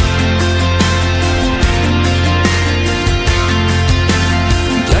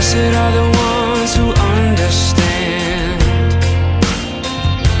 Blessed are the ones who understand.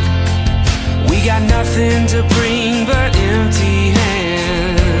 We got nothing to bring but empty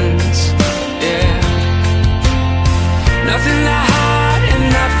hands. Yeah, nothing to hide and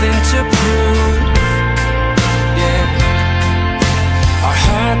nothing to prove. Yeah, our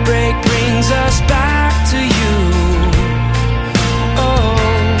heartbreak brings us back to you. Oh,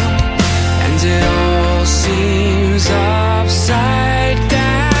 and it all seems upside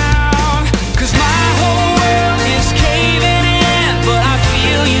down, 'cause my whole world is caving in, but I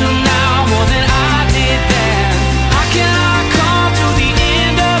feel you now more than I did then. How can I come to the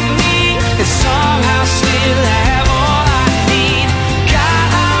end of me and somehow still have all I need? God,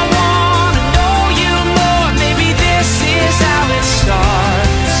 I wanna know you more. Maybe this is how it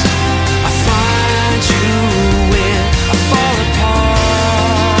starts. I find you when I fall apart.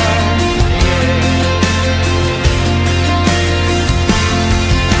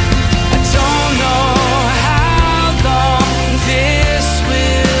 I don't know how long this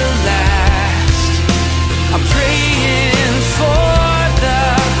will last. I'm praying for the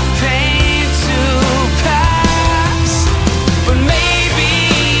pain to pass, but maybe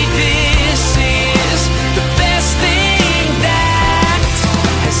this is the best thing that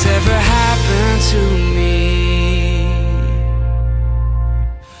has ever happened to me.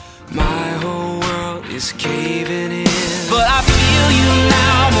 My whole world is caving in, but I feel you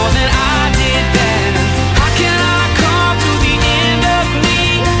now more than I did then. How can I come to the end of me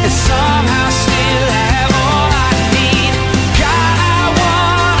and somehow still have all I need? God, I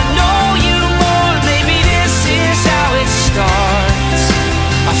wanna know you more. Maybe this is how it starts.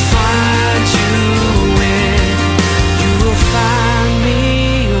 I find you when you will find me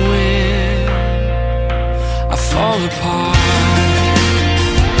when I fall apart.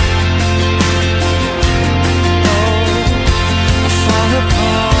 I fall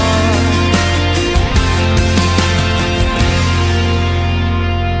apart.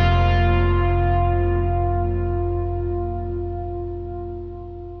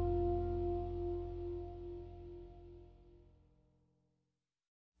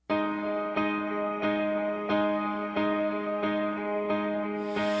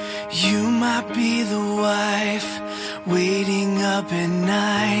 You might be the wife waiting up at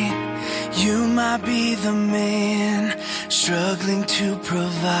night. You might be the man struggling to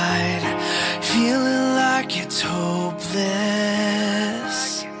provide, feeling like it's hopeless.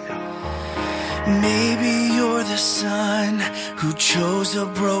 Maybe you're the son who chose a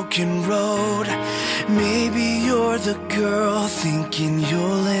broken road. Maybe you're the girl thinking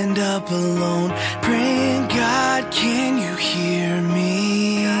you'll end up alone, praying, God, can you hear me?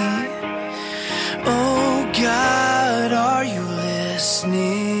 Oh God, are you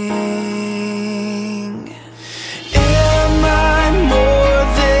listening? Am I more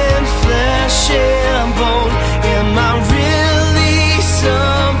than flesh and bone? Am I really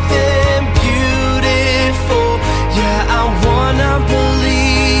something beautiful? Yeah, I wanna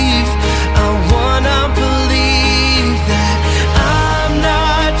believe that I'm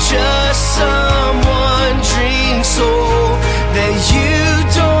not just some wandering soul that you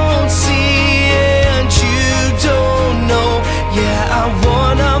don't see and you don't know. Yeah, I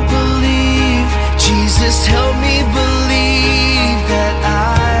wanna believe. Jesus, help me believe that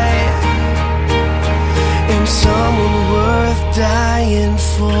I am someone worth dying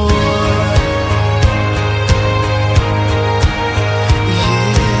for.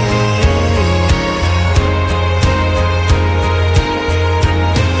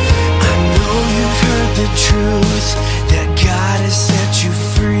 Truth that God has set you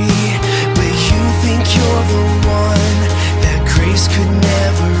free, but you think you're the one that grace could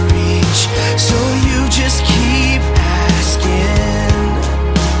never reach, so you just keep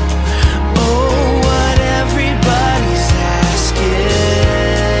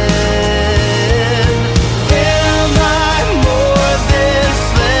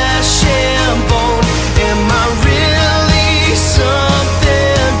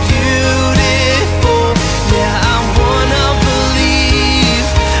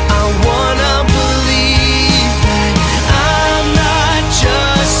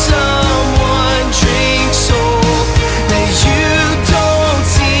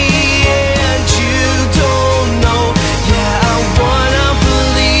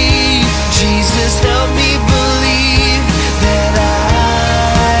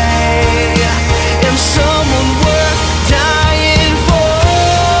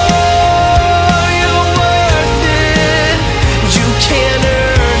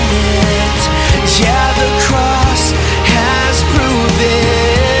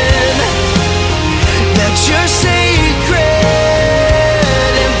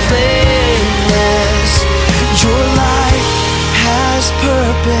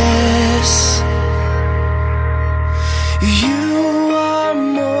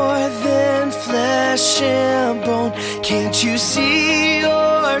flesh and bone. Can't you see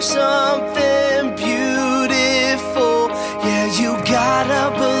you're something beautiful? Yeah, you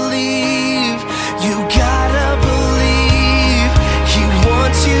gotta believe, you gotta believe. He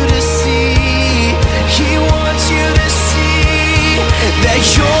wants you to see, he wants you to see that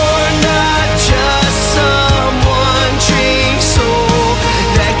you're not just someone dream soul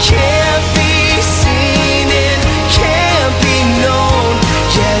that can't be seen and can't be known.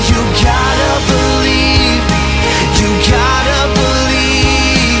 Yeah, you gotta believe, you gotta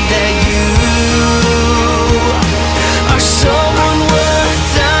believe that you are someone worth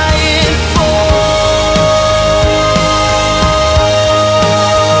dying for.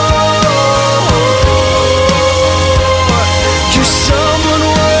 You're someone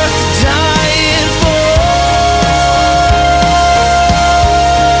worth dying for.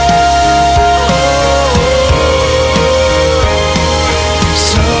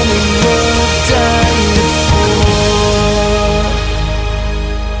 Someone worth dying for.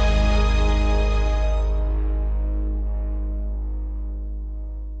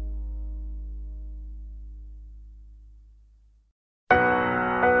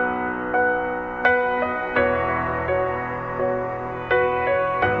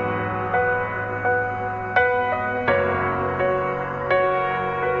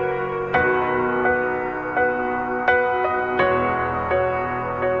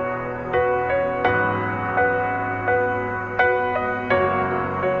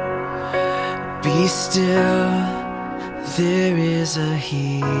 Be still, there is a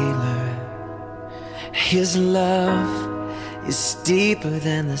healer. His love is deeper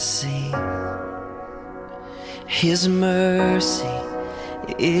than the sea. His mercy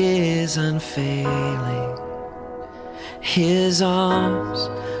is unfailing. His arms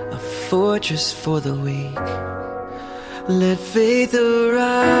a fortress for the weak. Let faith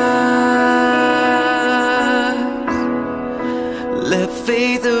arise. Let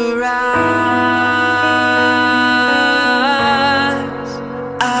faith arise.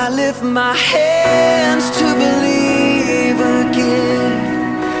 I lift my hands to believe again.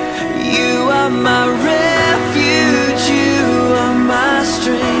 You are my refuge, you are my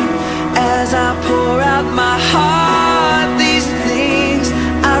strength. As I pour out my heart, these things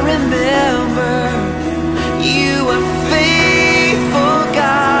I remember. You are faithful,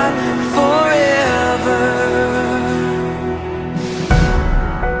 God, forever.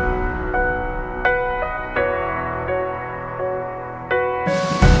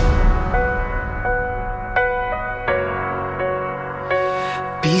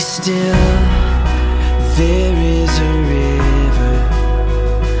 Be still, there is a river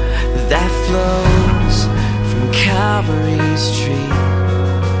that flows from Calvary's tree,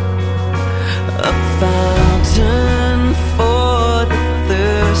 a fountain for the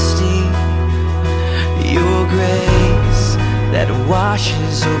thirsty. Your grace that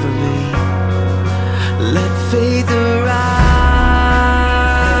washes over me. Let faith arise.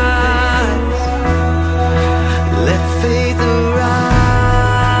 Let faith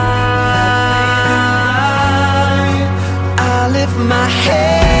arise. I lift my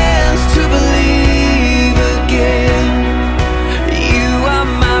hands to believe again. You are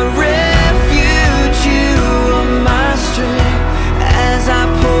my refuge, you are my strength. As I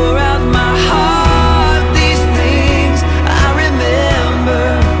pour out my heart, these things I remember.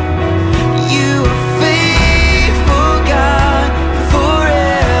 You are faithful, God,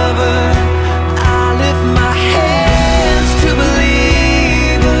 forever. I lift my hands to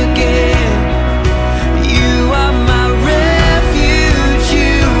believe again. You are my refuge, you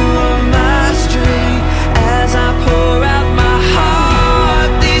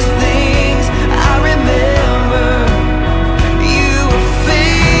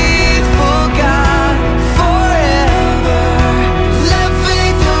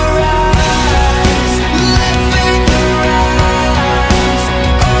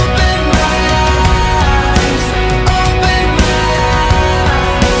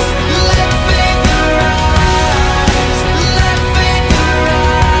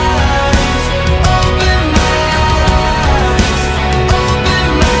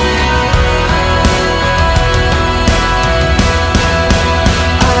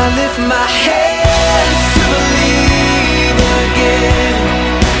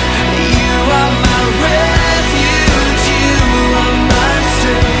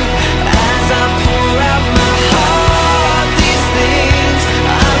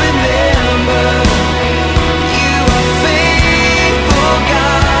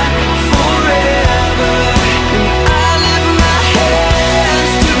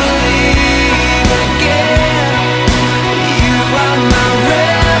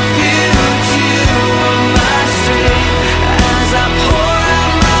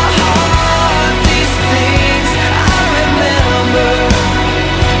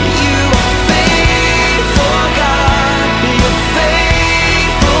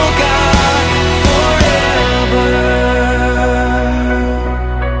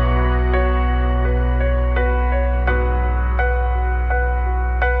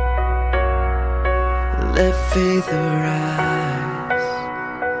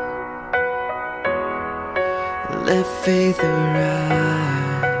let faith arise.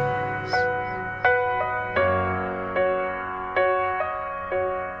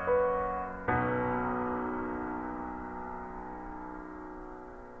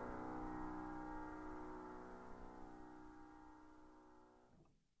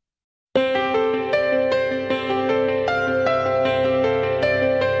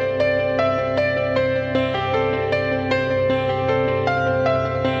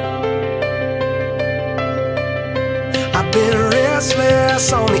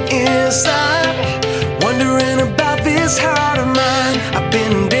 On the inside, wondering about this heart of mine. I've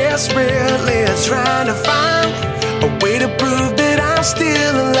been desperately trying to find a way to prove that I'm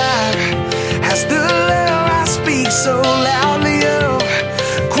still alive. Has the love I speak so loudly of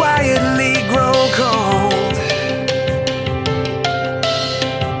quietly grown cold?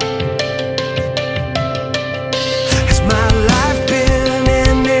 Has my life been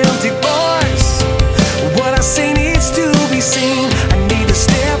an empty voice? What I say needs to be seen.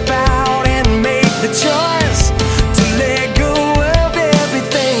 Step out and make the choice to let go of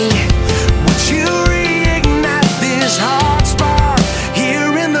everything. Would you reignite this heart spark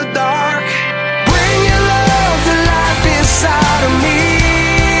here in the dark? Bring your love to life inside of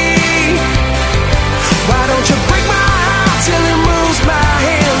me. Why don't you break my heart till it moves my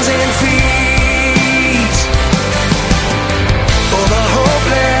hands and feet? For the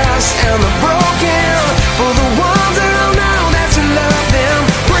hopeless and the broken, for the ones that don't know that you love them.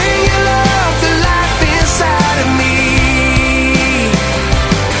 Bring your love to life inside of me.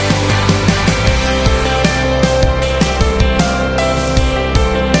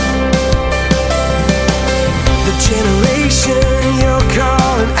 The generation you're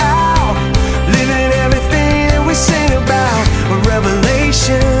calling out, living everything that we sing about. A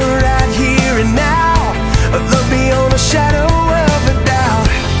revelation right here and now, a love beyond a shadow of a doubt.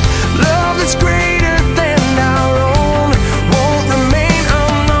 Love that's greater than our own won't remain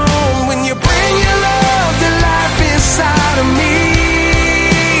unknown. When you bring your love to life inside of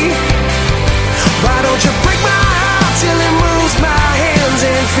me, why don't you break my heart till it moves my hands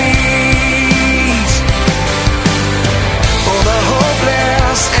and feet? For the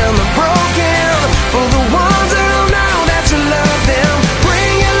hopeless and the broken, for the ones that don't know that you love them.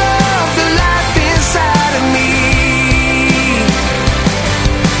 Bring your love to life inside of me.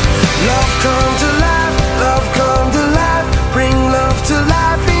 Love come to life, love come to life. Bring love to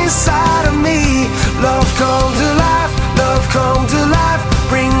life inside of me. Love come to life, love come to life.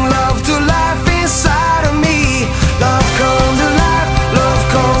 Bring love to life inside of me. Love come to life, love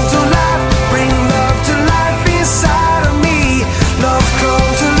come to life. Bring love to life inside of me. Love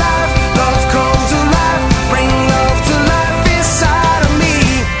come to life, love come to life. Bring love to life inside of me.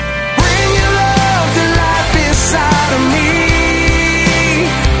 Bring your love to life inside of me.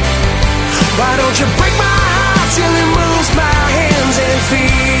 Why don't you break my heart till it moves my hands and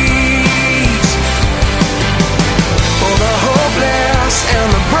feet? For the hopeless and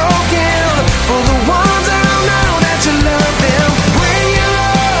the broken, for the ones that don't know that you love them. Bring your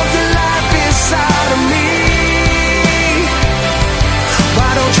love to life inside of me. Why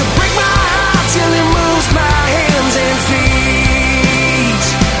don't you break my heart till it moves my hands and feet?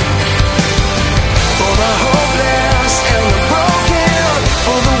 For the hopeless and the broken,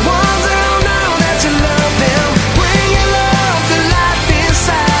 for the ones that don't know that you love them. Bring your love to life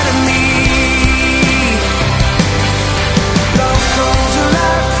inside of me. Love come to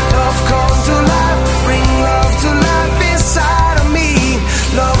life, love come to life. Bring love to life inside of me.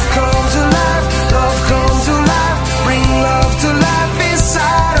 Love come to life, love come to life. Bring love to life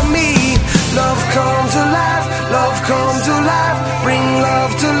inside of me. Love come to life, love come to life. Bring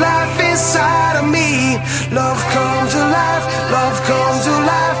love to life inside of me. Love come to life, love come to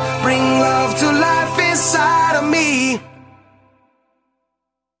life. Bring love to life inside of me.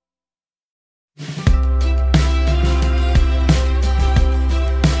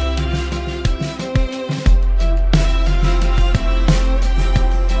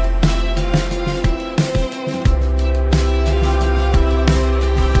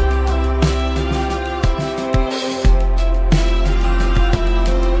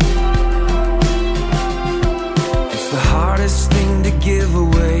 It's the hardest thing to give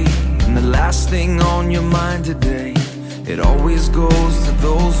away, and the last thing on your mind today. It always goes to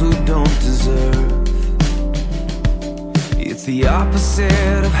those who don't deserve. It's the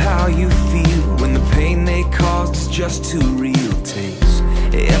opposite of how you feel when the pain they caused is just too real. Takes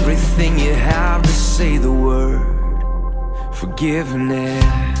everything you have to say the word forgiveness.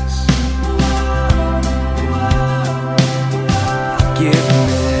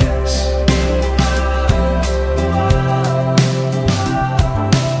 Forgiveness.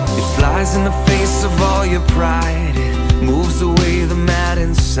 It flies in the face of all your pride, it moves away the mad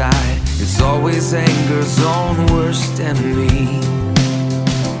inside. It's always anger's own worst enemy.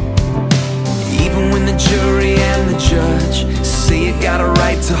 Even when the jury and the judge say you got a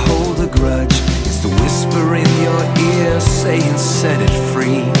right to hold a grudge, it's the whisper in your ear saying set it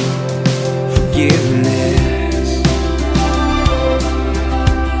free. Forgiveness.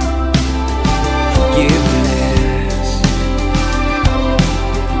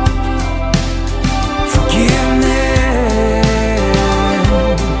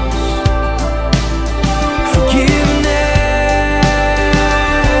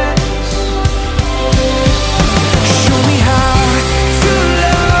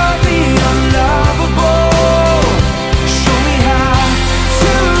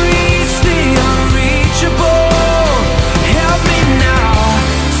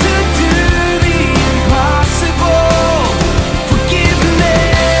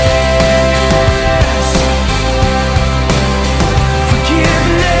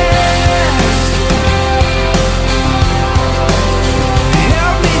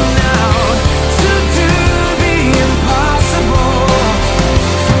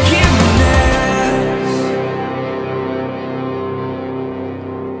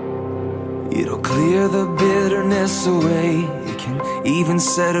 It'll clear the bitterness away. It can even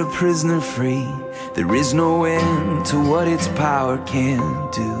set a prisoner free. There is no end to what its power can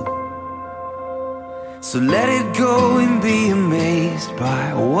do. So let it go and be amazed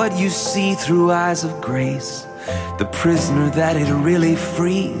by what you see through eyes of grace. The prisoner that it really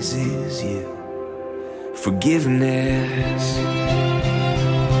frees is you. Forgiveness.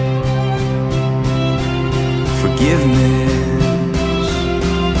 Forgiveness.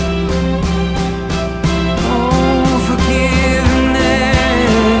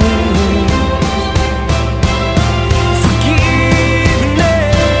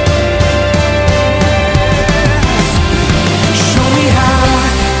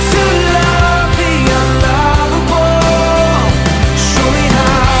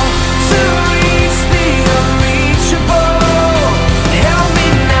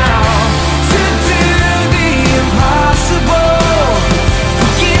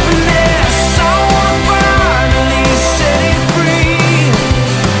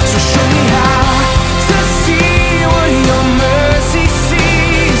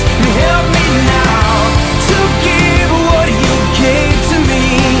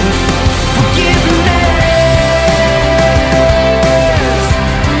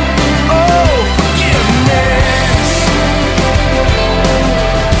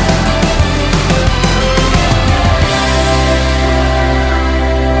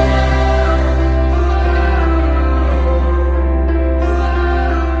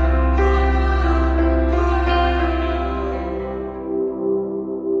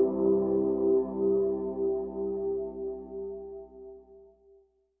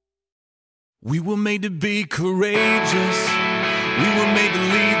 We were made to be courageous. We were made to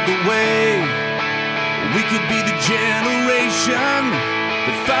lead the way. We could be the generation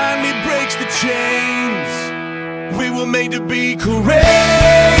that finally breaks the chains. We were made to be courageous.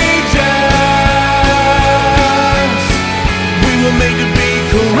 We were made to be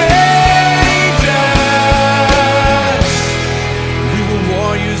courageous. We were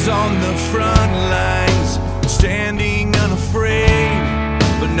warriors on the front lines, standing unafraid.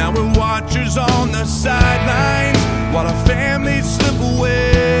 But now we're watchers on the sidelines while our families slip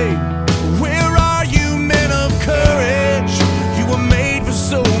away. Where are you, men of courage? You were made for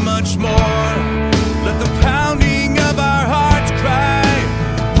so much more. Let the pounding of our hearts cry,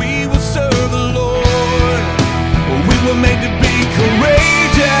 we will serve the Lord. We were made to be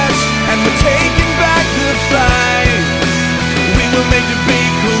courageous, and we're taking back the fight. We were made to be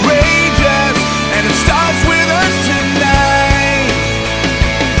courageous, and it starts with us tonight.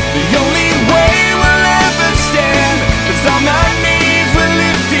 The only way we'll ever stand is on our knees with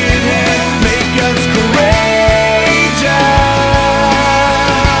lifted hands. Make us courageous,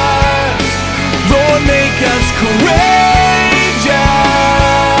 Lord, make us courageous.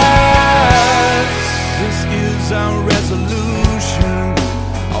 This is our resolution,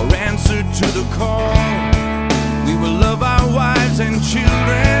 our answer to the call. We will love our wives and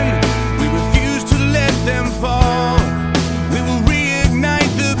children. We refuse to let them fall. We will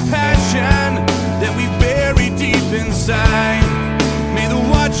reignite the passion that we bury deep inside. May the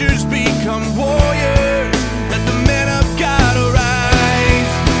watchers become warriors. Let the men of God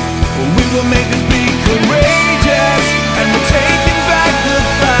arise. We were made to be courageous, and we're taking back the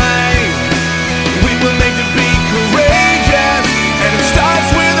fight. We were made to be courageous, and it starts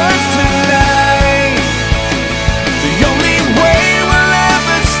with us tonight. The only way we'll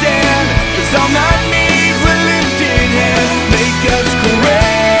ever stand is on our knees.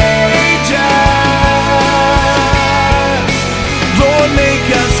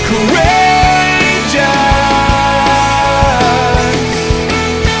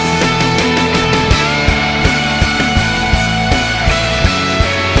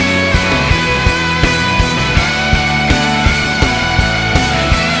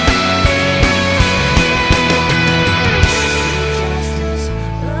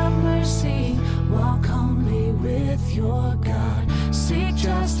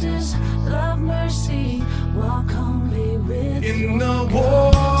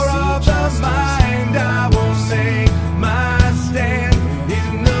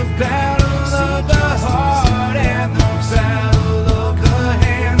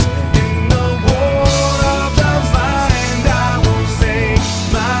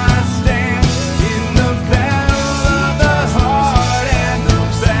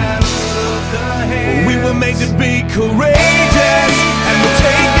 courageous, and we're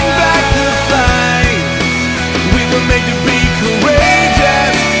taking back the fight. We were made to be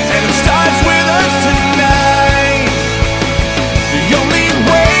courageous, and it starts with us tonight. The only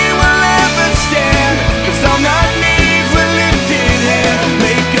way we'll ever stand is on our knees with lifted hands.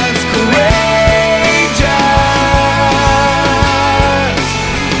 Make us courageous,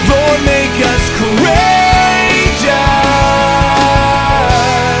 Lord, make us courageous.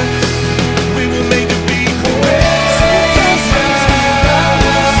 We were made to be courageous.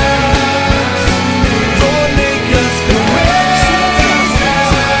 Lord, make us courageous.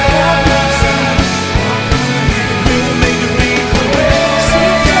 We were made to be courageous.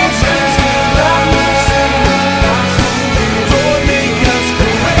 Lord, make us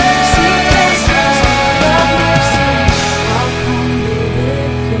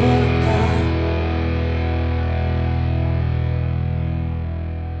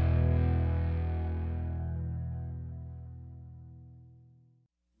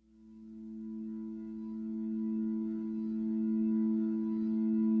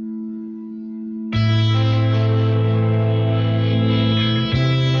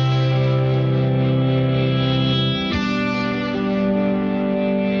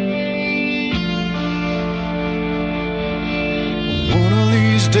One of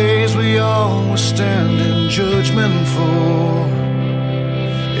these days we all will stand in judgment for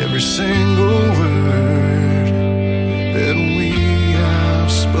every single word that we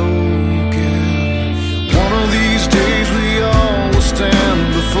have spoken. One of these days we all will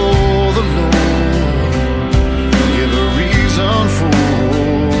stand before the Lord, give a reason for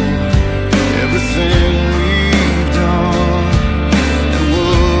everything we've done. And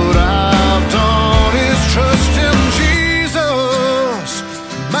what I've done is trust in Jesus,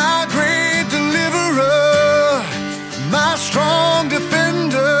 my great deliverer, my strong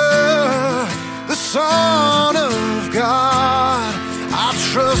defender, the Son of God. I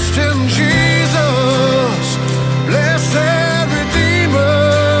trust in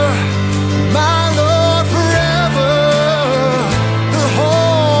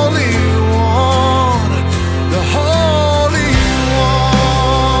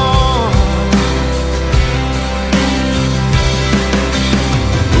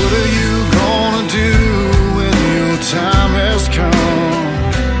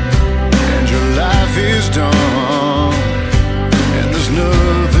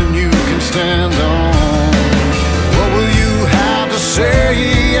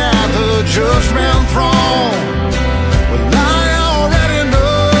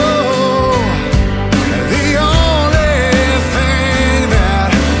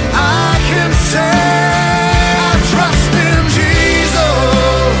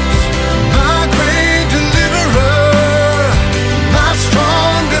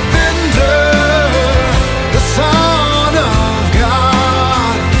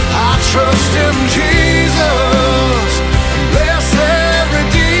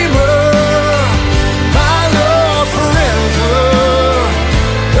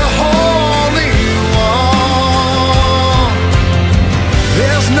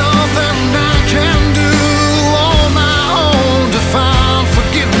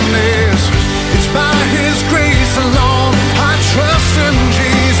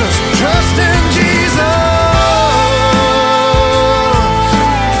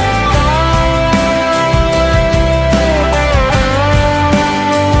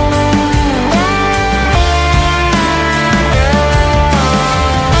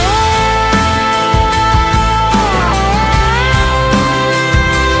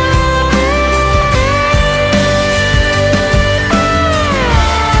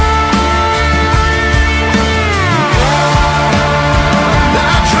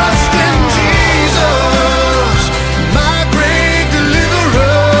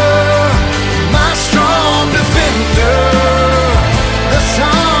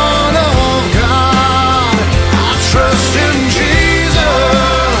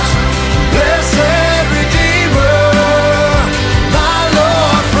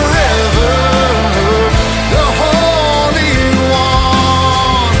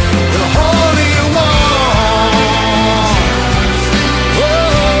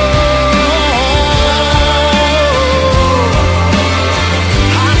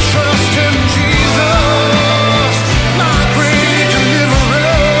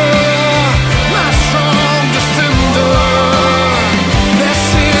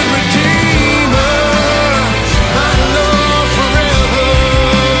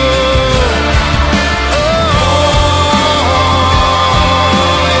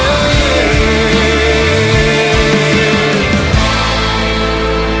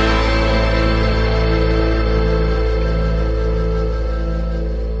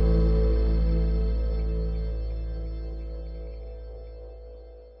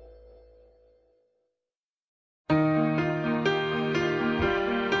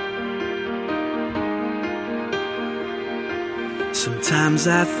Sometimes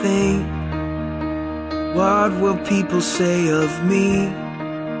I think, what will people say of me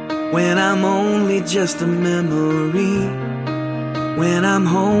when I'm only just a memory? When I'm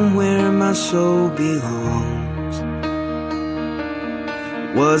home where my soul belongs.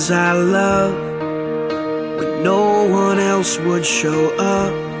 Was I loved when no one else would show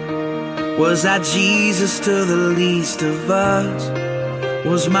up? Was I Jesus to the least of us?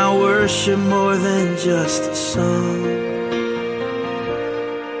 Was my worship more than just a song?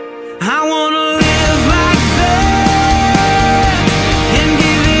 I wanna live like that and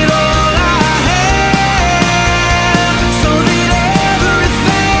give it all I have, so that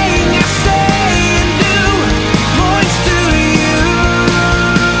everything I say and do points to you.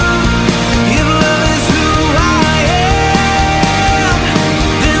 If love is who I am,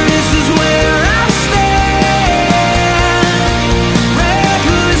 then this is where I stand.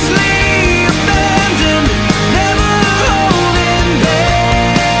 Recklessly abandoned, never holding back.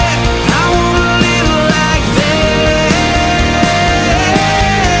 I wanna live like that.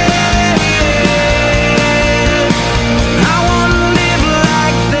 I wanna live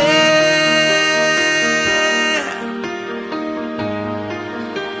like that.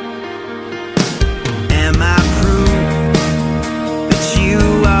 Am I proof that you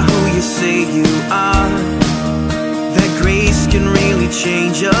are who you say you are? That grace can really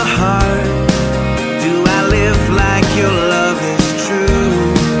change a heart? Do I live like your love is true?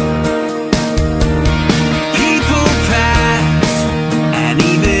 People pass, and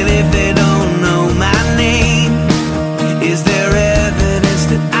even if they don't know my name, is there evidence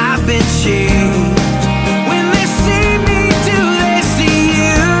that I've been changed? When they see me, do they see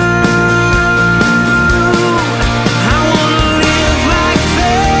you? I wanna live like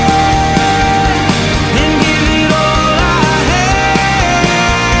that and give it all I have,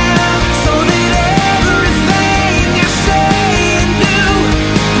 so that everything I say and do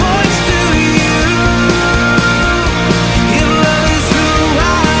points to you. If love is who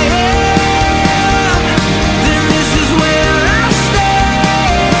I am, then this is where I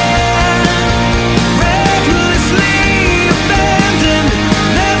stand. Recklessly abandoned,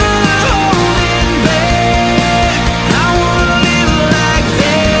 never holding back. I wanna live like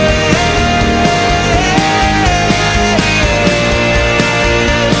that.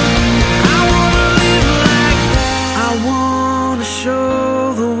 I wanna live like that. I wanna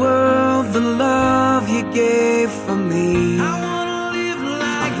show the world the love you gave for me. I wanna live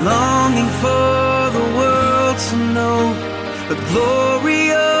like I'm longing for the world to know the glory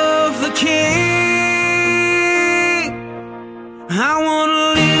of the King. I wanna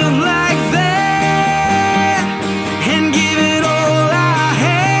live like that and give it all I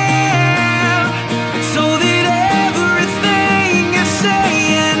have, so that everything I say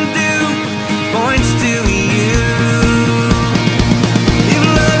and do points to you. If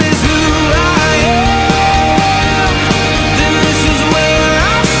love is who I am, then this is where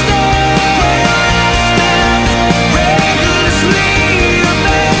I stand. Recklessly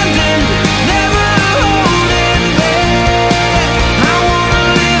abandoned, never holding back. I wanna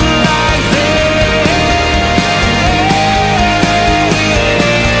live like that.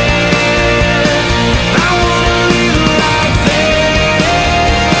 I wanna live like that. I wanna live like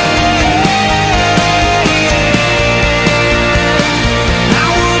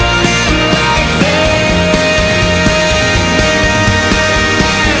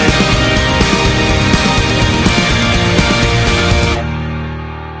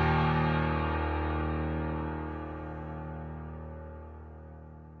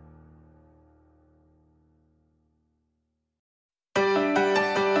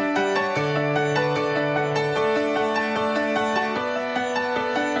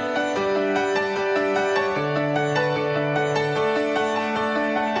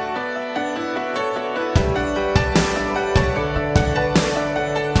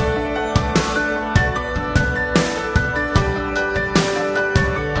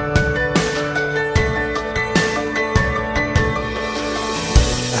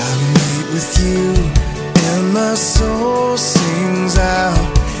I meet with you and my soul sings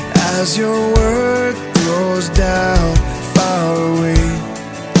out as your word goes down far away.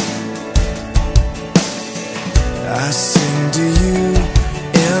 I sing to you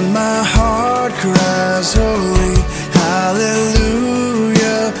and my heart cries holy,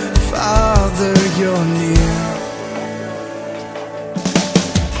 hallelujah, Father, you're near.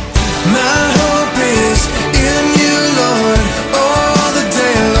 My hope is in you, Lord, all the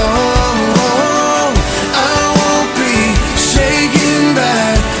day long. I won't be shaken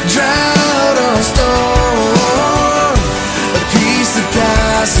back, drowned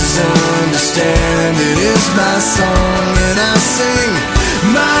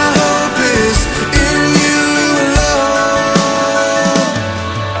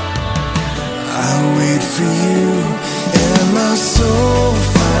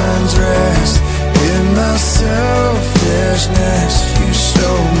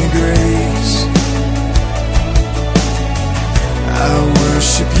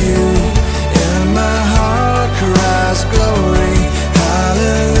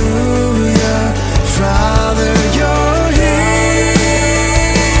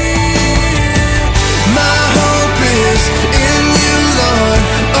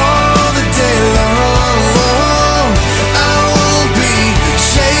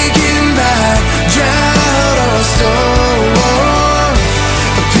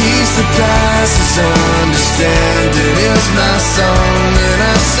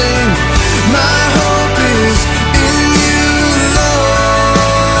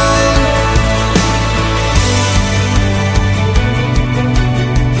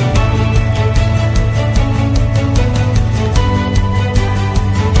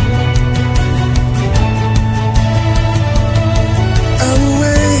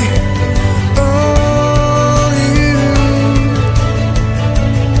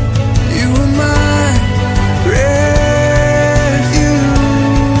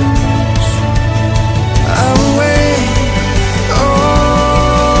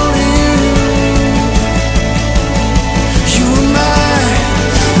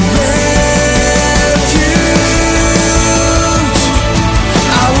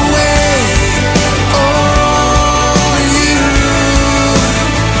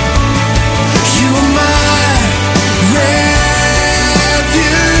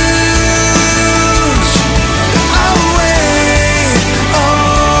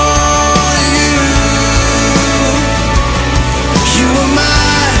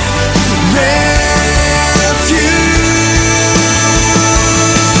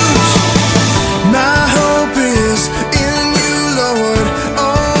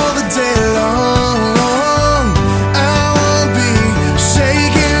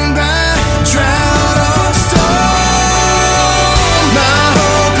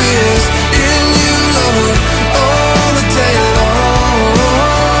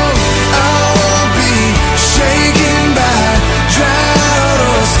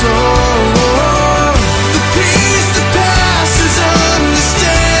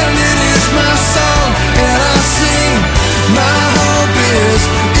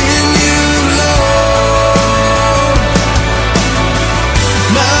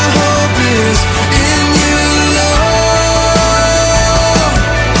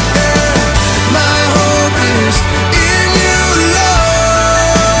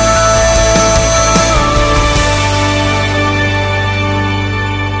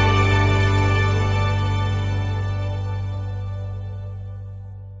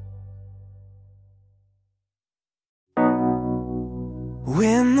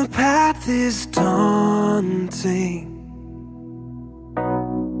path is daunting,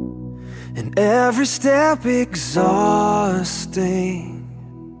 and every step exhausting.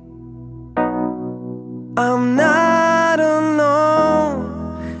 I'm not alone,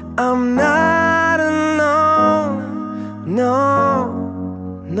 I'm not alone, no,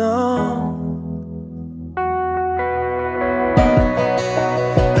 no.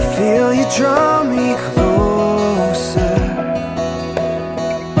 I feel you draw me closer,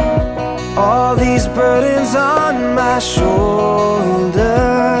 all these burdens on my shoulder.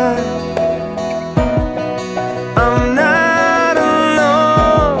 I'm not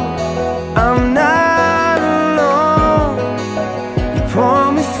alone, I'm not alone. You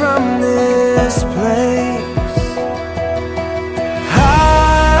pull me from this place. Hallelujah,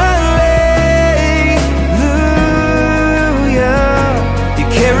 you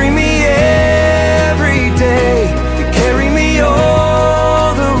carry me every day, you carry me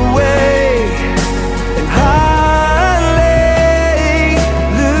all the way. And hallelujah,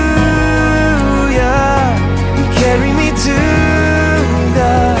 you carry me to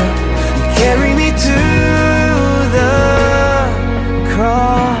the, you carry me to the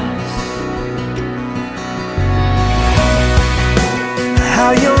cross.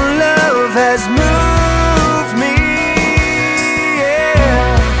 How your love has moved me,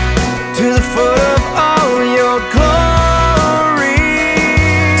 yeah, to the foot of all your glory.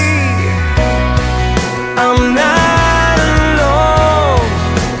 I'm not alone,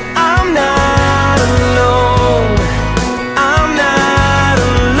 I'm not alone, I'm not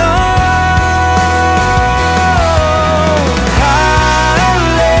alone.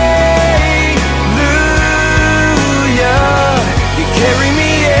 Hallelujah, you carry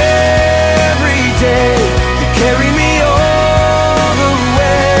me every day, you carry me all the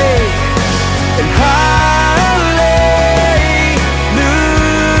way. And hallelujah,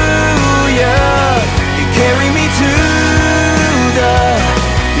 you carry me to the,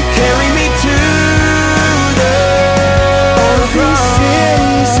 you carry me to the all of these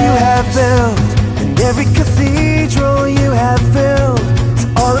cities you have built, and every cathedral you have filled. To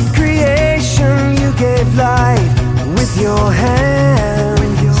all of creation you gave life with your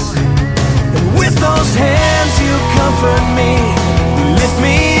hands, and with those hands you comfort me, you lift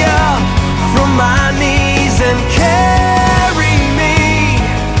me up from my knees and carry me,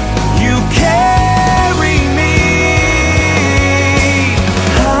 you carry me.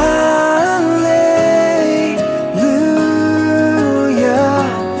 Hallelujah,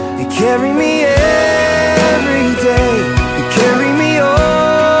 you carry me every day, you carry me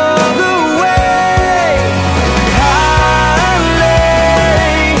all the way. Hallelujah,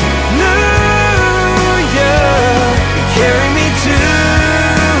 you carry me to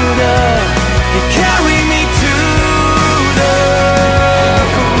the, you carry me to the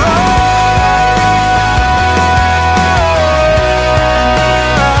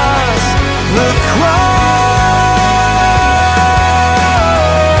cross, the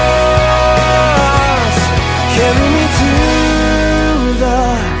cross. Carry me to the,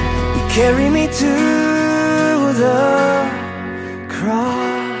 you carry me to the cross.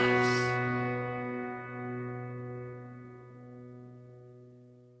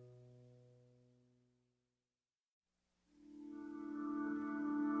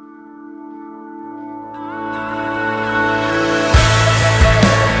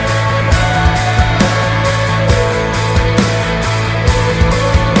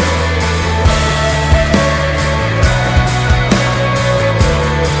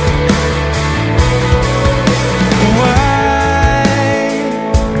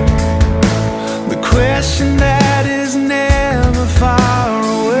 The question that is never far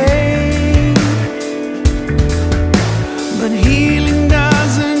away, but healing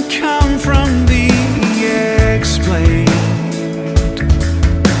doesn't come from the explained.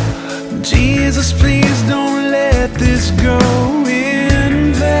 Jesus, please don't let this go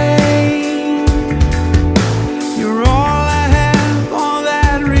in vain. You're all I have, all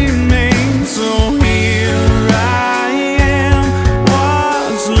that remains. So here I am,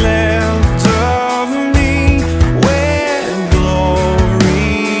 what's left of me, where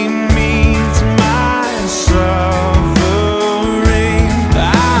glory meets my suffering.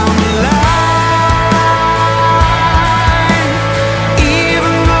 I'm alive,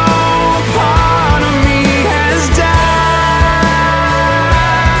 even though part of me has died.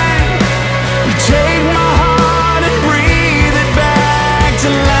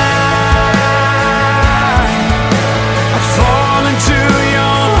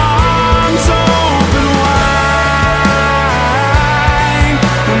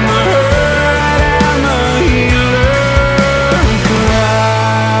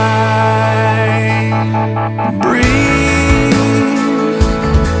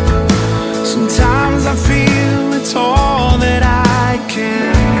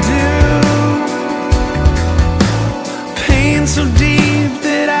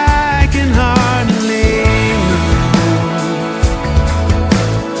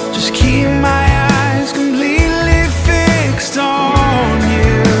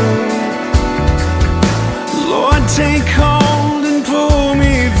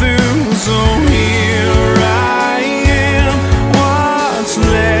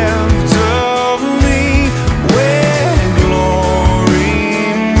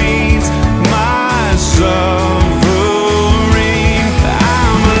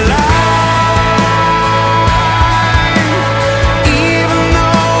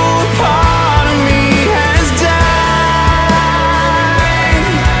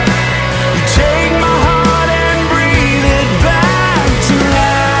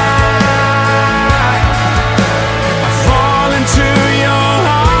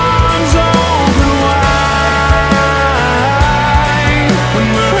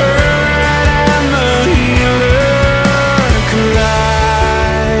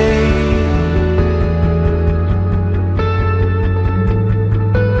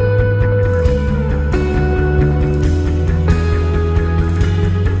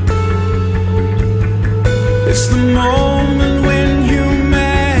 It's the moment when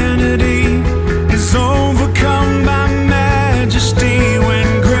humanity is overcome by majesty,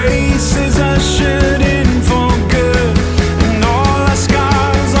 when grace is ushered in for good, and all our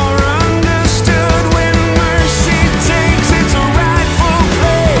scars are understood, when mercy takes its rightful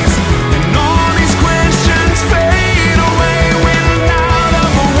place, and all these questions fade away, when out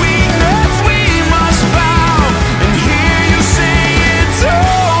of a weakness we must bow and hear you say it's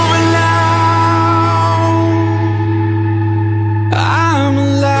over now. I'm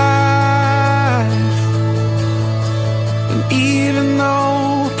alive, and even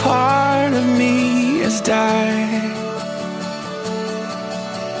though a part of me has died,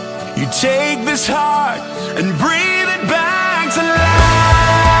 you take this heart and breathe it back to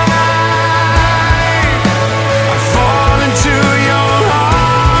life. I fall into your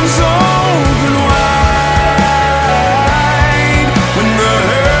arms open wide, when the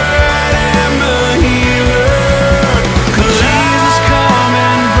hurt and the healer collide. Jesus, come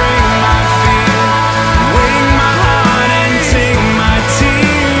and break my fear, wake my heart and take my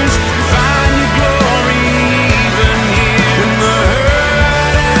tears, find your glory even here, when the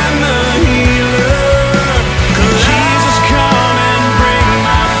hurt and the healer collide.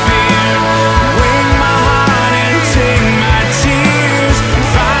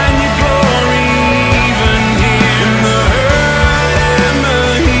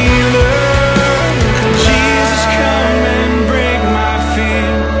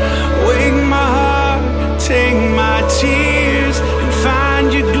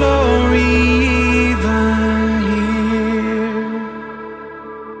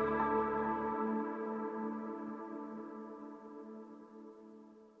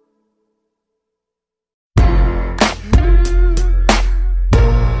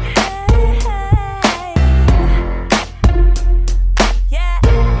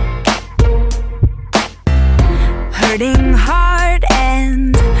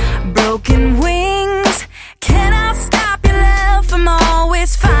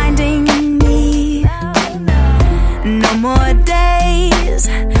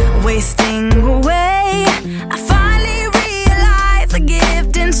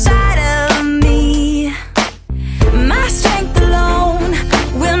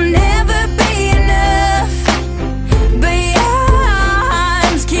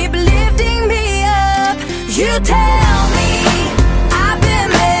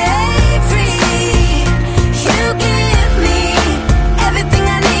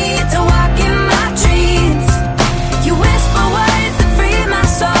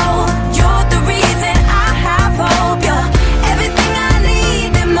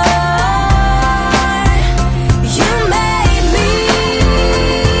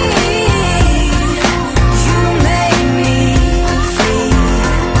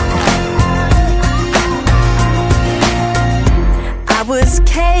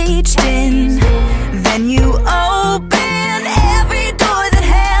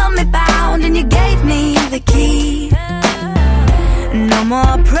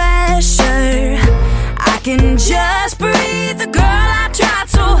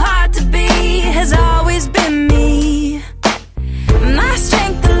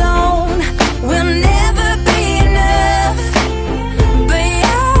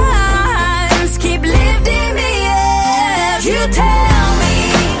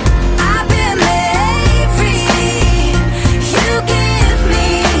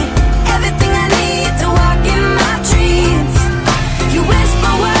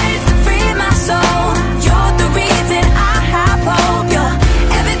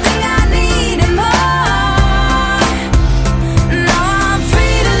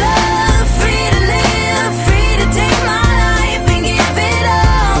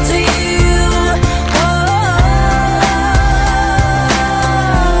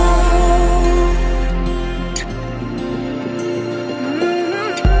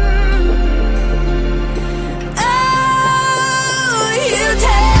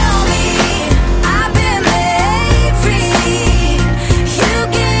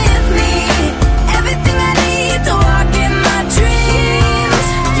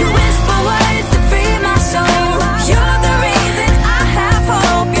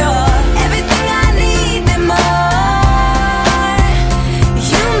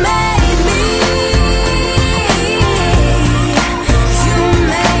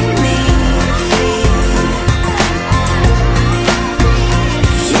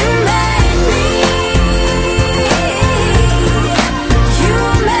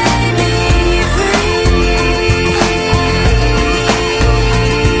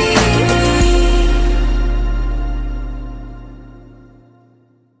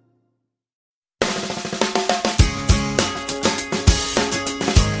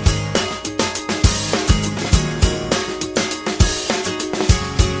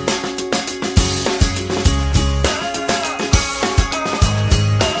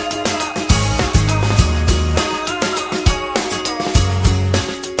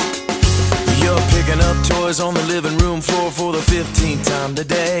 on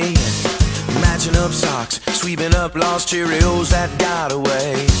today. Matching up socks, sweeping up lost Cheerios that got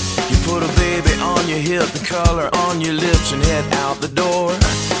away. You put a baby on your hip, the color on your lips, and head out the door.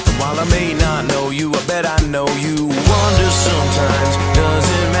 And while I may not know you, I bet I know you. Wonder sometimes, does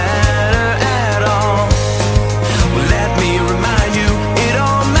it matter at all? Well, let me remind you, it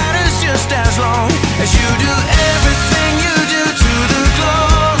all matters just as long as you do everything you do to the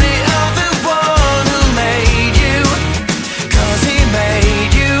glory of the one who made you. 'Cause he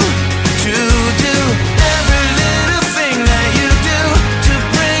made you to do every little thing that you do to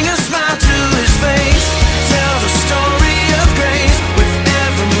bring a smile to his face. Tell the story of grace with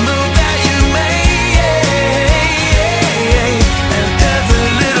every move that you make, and every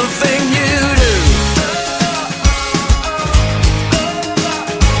little thing you do.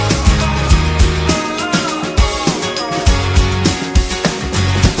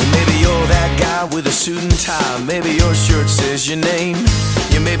 Well, maybe you're that guy with a suit and tie. Maybe your shirt says your name.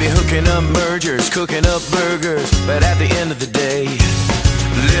 You may be hooking up mergers, cooking up burgers, but at the end of the day,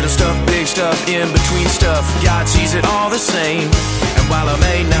 little stuff, big stuff, in between stuff, God sees it all the same. And while I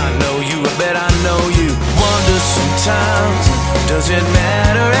may not know you, I bet I know you. Wonder sometimes, does it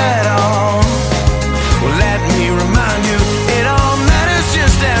matter at all? Well, let me remind you, it all matters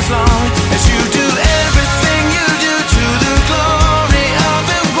just as long as you do everything you do to the glory of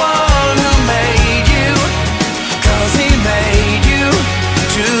the one who made you. 'Cause he made you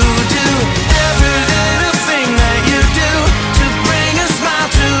to do every little thing that you do to bring a smile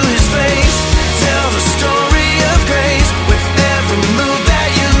to his face. Tell the story of grace with every move that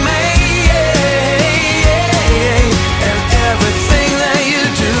you make, and everything that you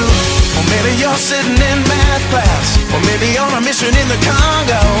do. Or maybe you're sitting in math class, or maybe on a mission in the